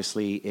 But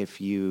obviously, if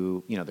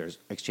there's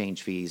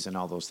exchange fees and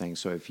all those things.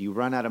 So if you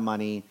run out of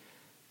money,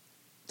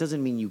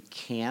 doesn't mean you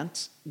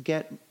can't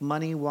get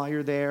money while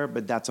you're there,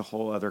 but that's a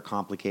whole other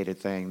complicated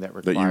thing that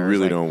requires you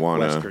really don't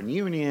wanna- Western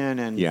Union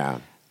and Yeah.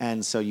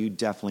 And so you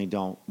definitely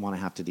don't want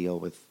to have to deal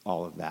with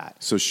all of that.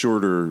 So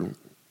shorter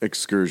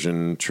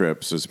excursion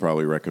trips is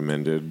probably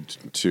recommended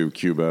to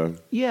Cuba.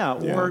 Yeah,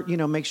 or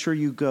Yeah. make sure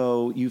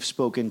you've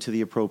spoken to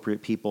the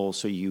appropriate people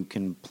so you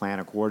can plan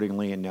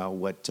accordingly and know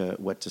what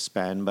to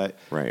spend. But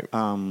Right.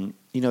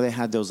 they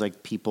had those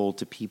like people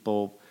to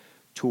people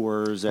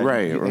tours, and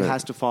Right, it right.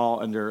 has to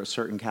fall under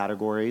certain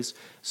categories.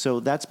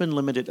 So that's been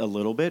limited a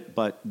little bit,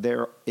 but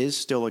there is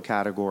still a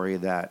category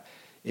that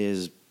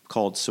is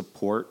called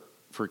support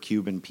for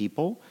Cuban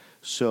people.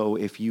 So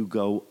if you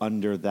go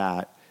under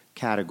that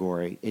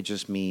category, it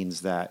just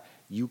means that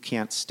you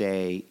can't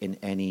stay in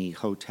any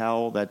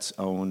hotel that's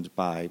owned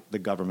by the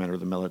government or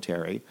the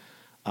military.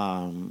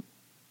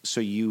 So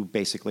you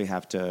basically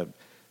have to,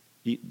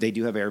 they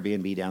do have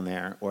Airbnb down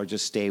there, or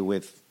just stay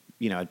with,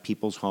 at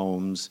people's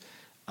homes,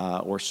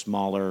 or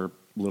smaller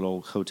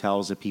little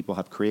hotels that people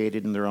have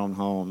created in their own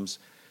homes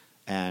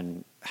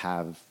and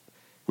have.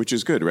 Which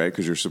is good, right?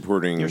 Because you're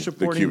supporting the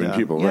Cuban them.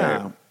 people,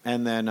 Yeah. right?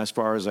 And then as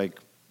far as like,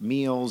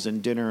 meals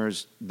and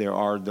dinners, there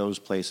are those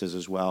places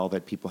as well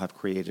that people have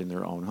created in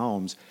their own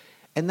homes.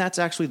 And that's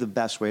actually the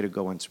best way to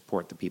go and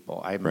support the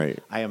people.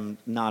 I am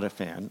not a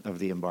fan of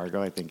the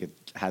embargo. I think it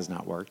has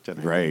not worked, and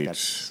I think that's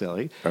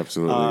silly.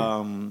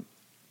 Absolutely.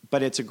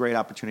 But it's a great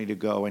opportunity to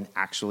go and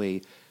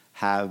actually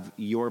have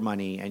your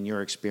money and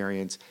your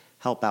experience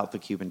help out the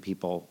Cuban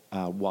people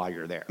while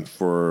you're there.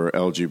 For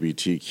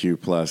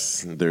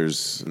LGBTQ+,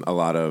 there's a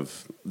lot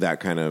of that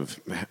kind of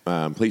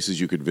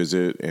places you could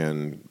visit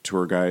and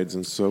tour guides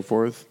and so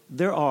forth?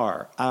 There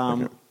are.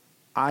 Okay.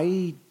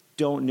 I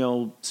don't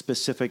know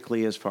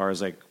specifically as far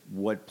as like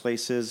what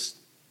places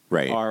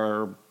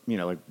are, you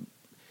know, like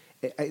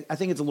I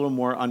think it's a little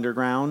more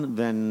underground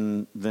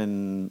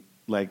than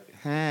like,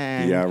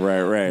 hey. Yeah,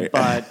 right.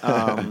 But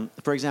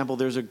for example,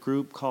 there's a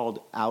group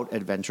called Out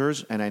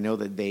Adventures, and I know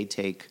that they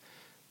take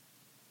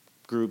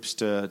groups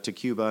to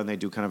Cuba, and they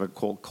do kind of a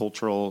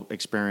cultural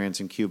experience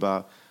in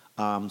Cuba.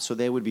 So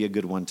they would be a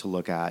good one to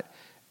look at.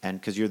 And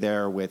because you're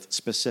there with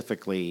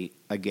specifically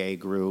a gay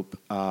group,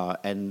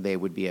 and they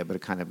would be able to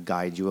kind of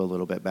guide you a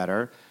little bit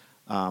better.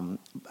 And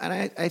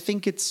I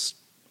think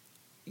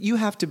you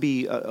have to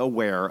be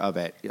aware of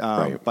it.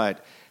 But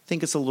I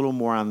think it's a little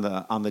more on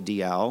the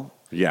DL.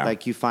 Yeah.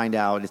 Like you find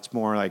out it's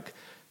more like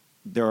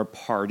there are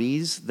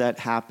parties that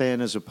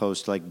happen as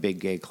opposed to like big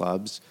gay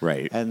clubs.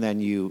 Right. And then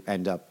you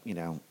end up, you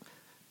know,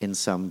 in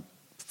some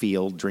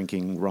field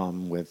drinking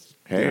rum with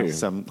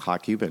some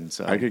hot Cubans.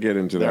 So I could get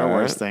into that. There are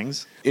worse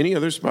things. Any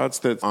other spots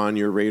that's on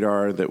your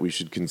radar that we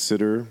should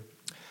consider?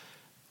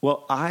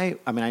 Well, I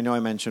mean, I know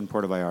I mentioned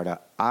Puerto Vallarta.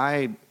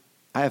 I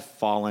have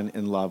fallen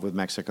in love with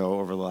Mexico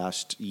over the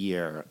last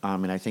year.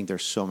 And I think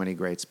there's so many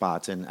great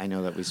spots. And I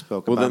know that we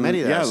spoke about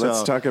Merida. Yeah,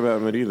 let's talk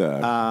about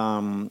Merida.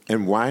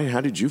 And why?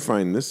 How did you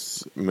find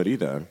this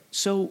Merida?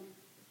 So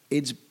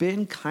it's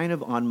been kind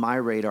of on my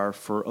radar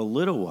for a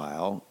little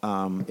while.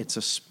 It's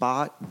a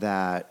spot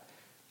that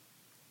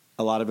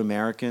a lot of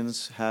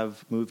Americans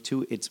have moved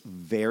to. It's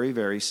very,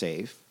 very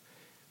safe.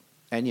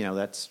 And, you know,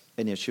 that's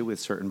an issue with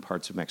certain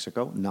parts of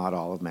Mexico, not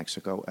all of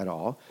Mexico at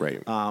all.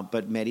 Right.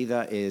 But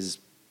Merida is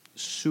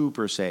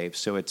super safe.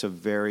 So it's a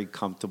very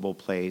comfortable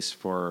place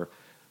for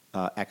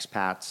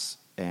expats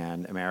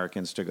and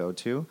Americans to go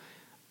to.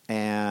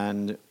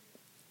 And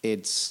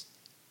it's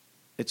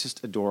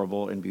just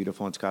adorable and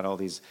beautiful. It's got all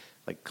these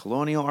like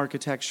colonial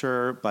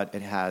architecture, but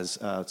it has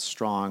a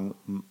strong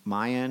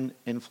Mayan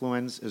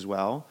influence as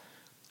well.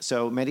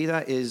 So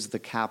Merida is the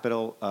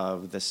capital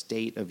of the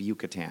state of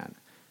Yucatan,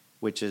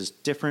 which is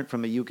different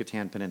from the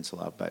Yucatan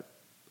Peninsula, but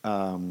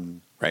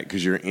right,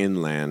 because you're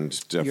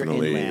inland,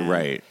 definitely. You're inland.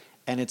 Right.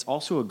 And it's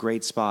also a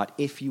great spot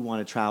if you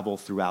want to travel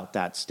throughout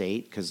that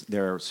state, because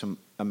there are some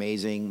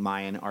amazing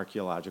Mayan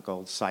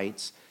archaeological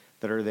sites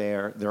that are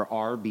there. There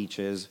are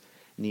beaches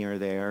near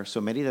there.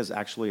 So Merida is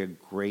actually a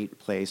great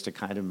place to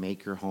kind of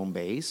make your home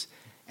base.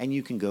 And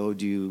you can go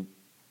do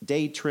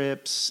day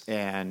trips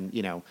and,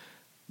 you know,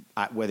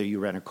 whether you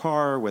rent a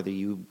car, whether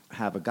you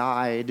have a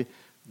guide.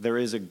 There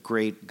is a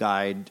great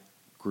guide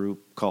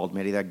group called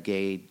Merida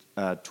Gay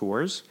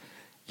Tours.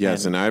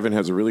 Yes, and Ivan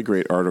has a really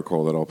great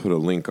article that I'll put a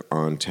link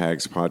on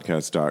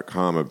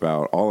tagspodcast.com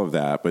about all of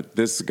that. But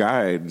this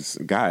guide,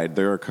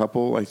 there are a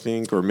couple, I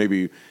think, or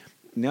maybe...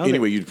 No,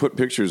 anyway, you'd put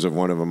pictures of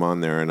one of them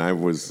on there, and I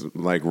was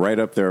like right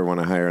up there when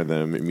I hired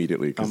them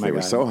immediately because they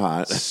were so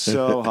hot.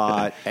 So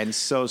hot and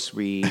so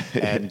sweet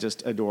and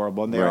just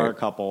adorable. And they are a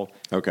couple.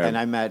 Okay. And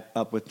I met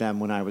up with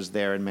them when I was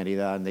there in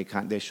Merida, and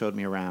they showed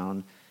me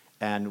around.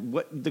 And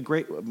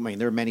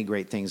there are many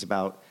great things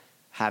about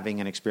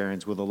having an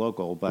experience with a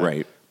local,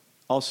 but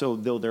also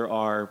though there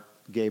are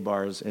gay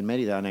bars in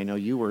Merida, and I know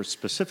you were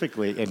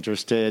specifically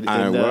interested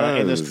in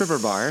the stripper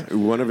bar.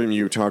 One of them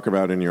you talk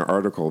about in your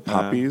article,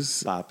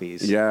 Poppies.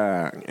 Poppies.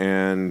 Yeah,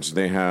 and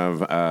they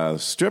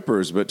have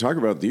strippers, but talk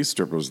about these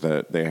strippers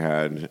that they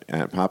had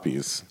at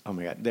Poppies. Oh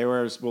my God, they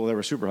were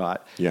super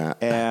hot. Yeah,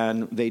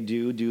 and they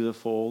do the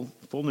full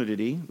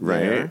nudity,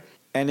 right?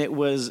 And it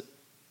was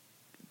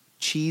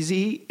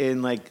cheesy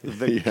in like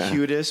the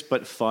cutest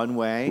but fun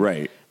way.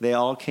 Right. They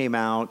all came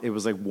out. It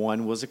was like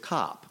one was a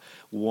cop.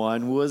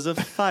 One was a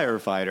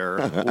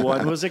firefighter.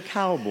 One was a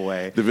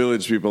cowboy. The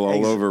village people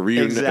all over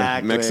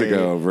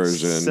Mexico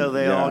version. So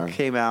they all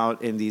came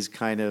out in these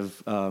kind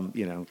of,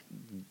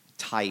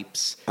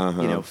 types,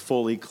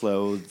 fully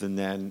clothed. And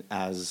then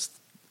as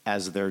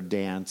their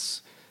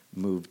dance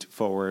moved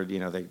forward,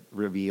 they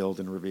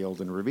revealed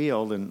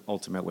and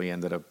ultimately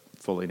ended up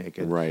fully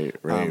naked. Right.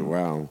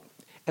 Wow.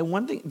 And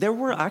one thing, there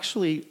were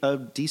actually a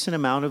decent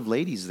amount of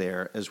ladies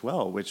there as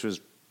well, which was,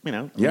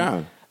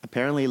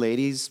 apparently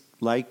ladies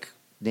like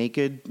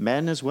naked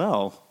men as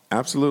well.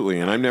 Absolutely.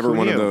 And I'm never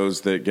one of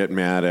those that get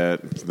mad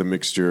at the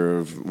mixture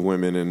of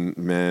women and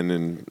men,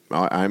 and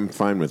I'm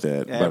fine with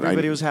it.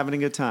 Everybody was having a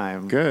good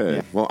time. Good.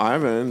 Yeah. Well,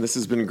 Ivan, this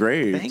has been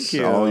great. Thank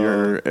you. All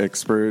your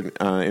expert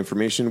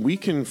information. We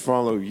can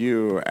follow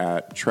you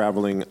at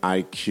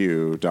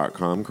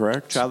travelingiq.com,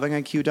 correct?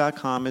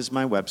 Travelingiq.com is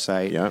my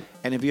website. Yep.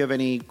 And if you have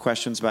any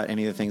questions about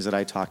any of the things that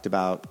I talked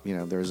about,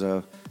 there's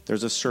a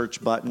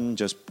search button.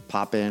 Just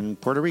pop in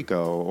Puerto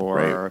Rico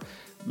or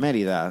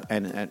Merida,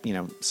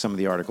 and some of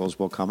the articles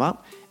will come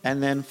up.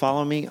 And then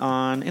follow me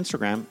on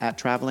Instagram at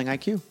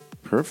TravelingIQ.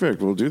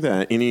 Perfect. We'll do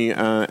that. Any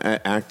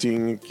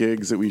acting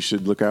gigs that we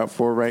should look out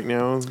for right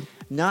now?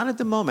 Not at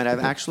the moment. I've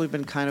actually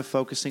been kind of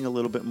focusing a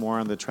little bit more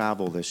on the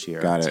travel this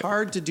year. Got it. It's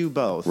hard to do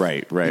both.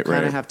 Right. You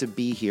kind of have to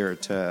be here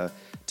to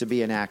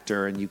be an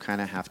actor, and you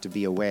kind of have to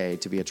be away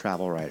to be a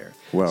travel writer.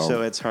 Well,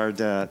 so it's hard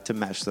to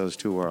mesh those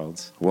two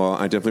worlds. Well,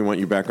 I definitely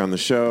want you back on the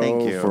show.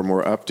 Thank you. For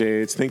more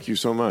updates. Thank you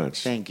so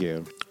much. Thank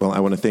you. Well, I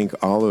want to thank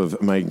all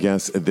of my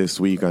guests this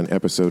week on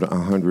episode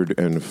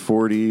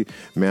 140,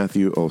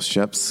 Matthew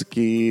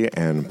Olszewski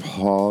and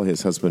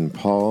his husband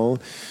Paul.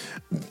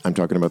 I'm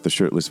talking about the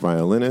shirtless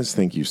violinist.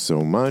 Thank you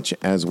so much,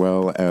 as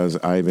well as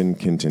Ivan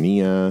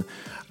Quintanilla.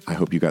 I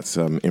hope you got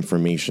some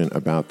information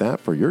about that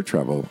for your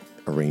travel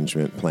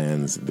arrangement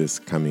plans this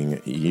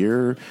coming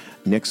year.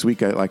 Next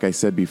week, like I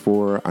said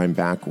before, I'm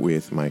back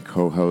with my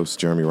co-host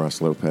Jeremy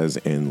Ross Lopez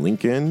in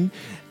Lincoln.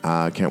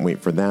 Can't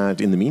wait for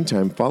that. In the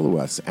meantime, follow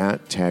us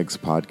at Tags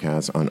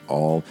Podcast on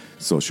all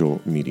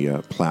social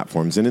media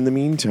platforms. And in the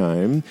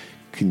meantime,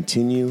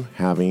 continue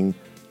having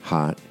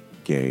hot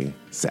gay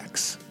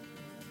sex.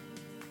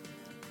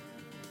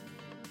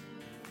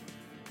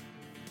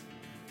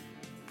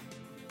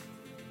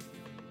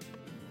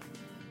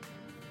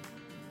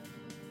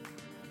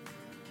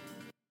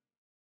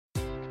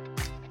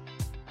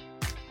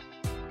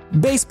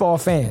 Baseball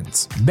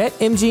fans,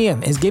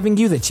 BetMGM is giving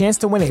you the chance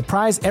to win a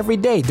prize every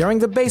day during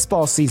the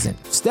baseball season.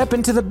 Step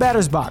into the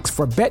batter's box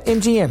for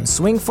BetMGM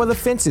Swing for the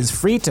Fences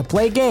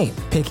free-to-play game.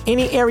 Pick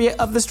any area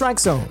of the strike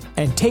zone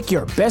and take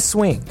your best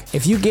swing.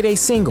 If you get a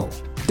single,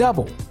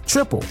 double,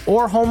 triple,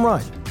 or home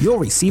run, you'll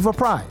receive a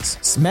prize.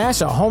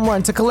 Smash a home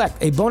run to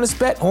collect a bonus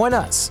bet on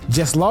us.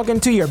 Just log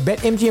into your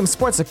BetMGM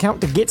Sports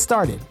account to get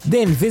started.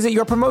 Then visit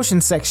your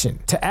promotions section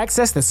to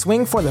access the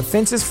Swing for the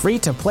Fences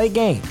free-to-play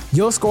game.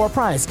 You'll score a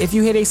prize if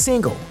you hit a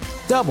single,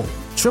 double,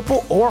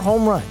 triple, or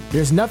home run.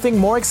 There's nothing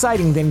more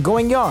exciting than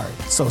going yard,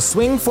 so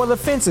swing for the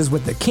fences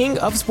with the king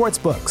of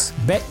sportsbooks.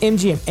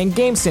 BetMGM and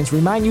GameSense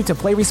remind you to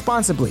play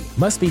responsibly.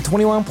 Must be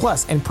 21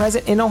 plus and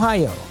present in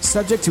Ohio,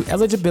 subject to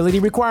eligibility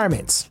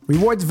requirements.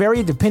 Rewards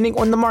vary depending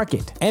on the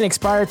market and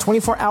expire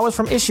 24 hours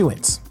from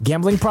issuance.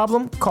 Gambling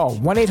problem? Call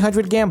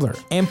 1-800-GAMBLER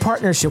in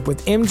partnership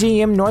with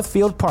MGM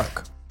Northfield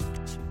Park.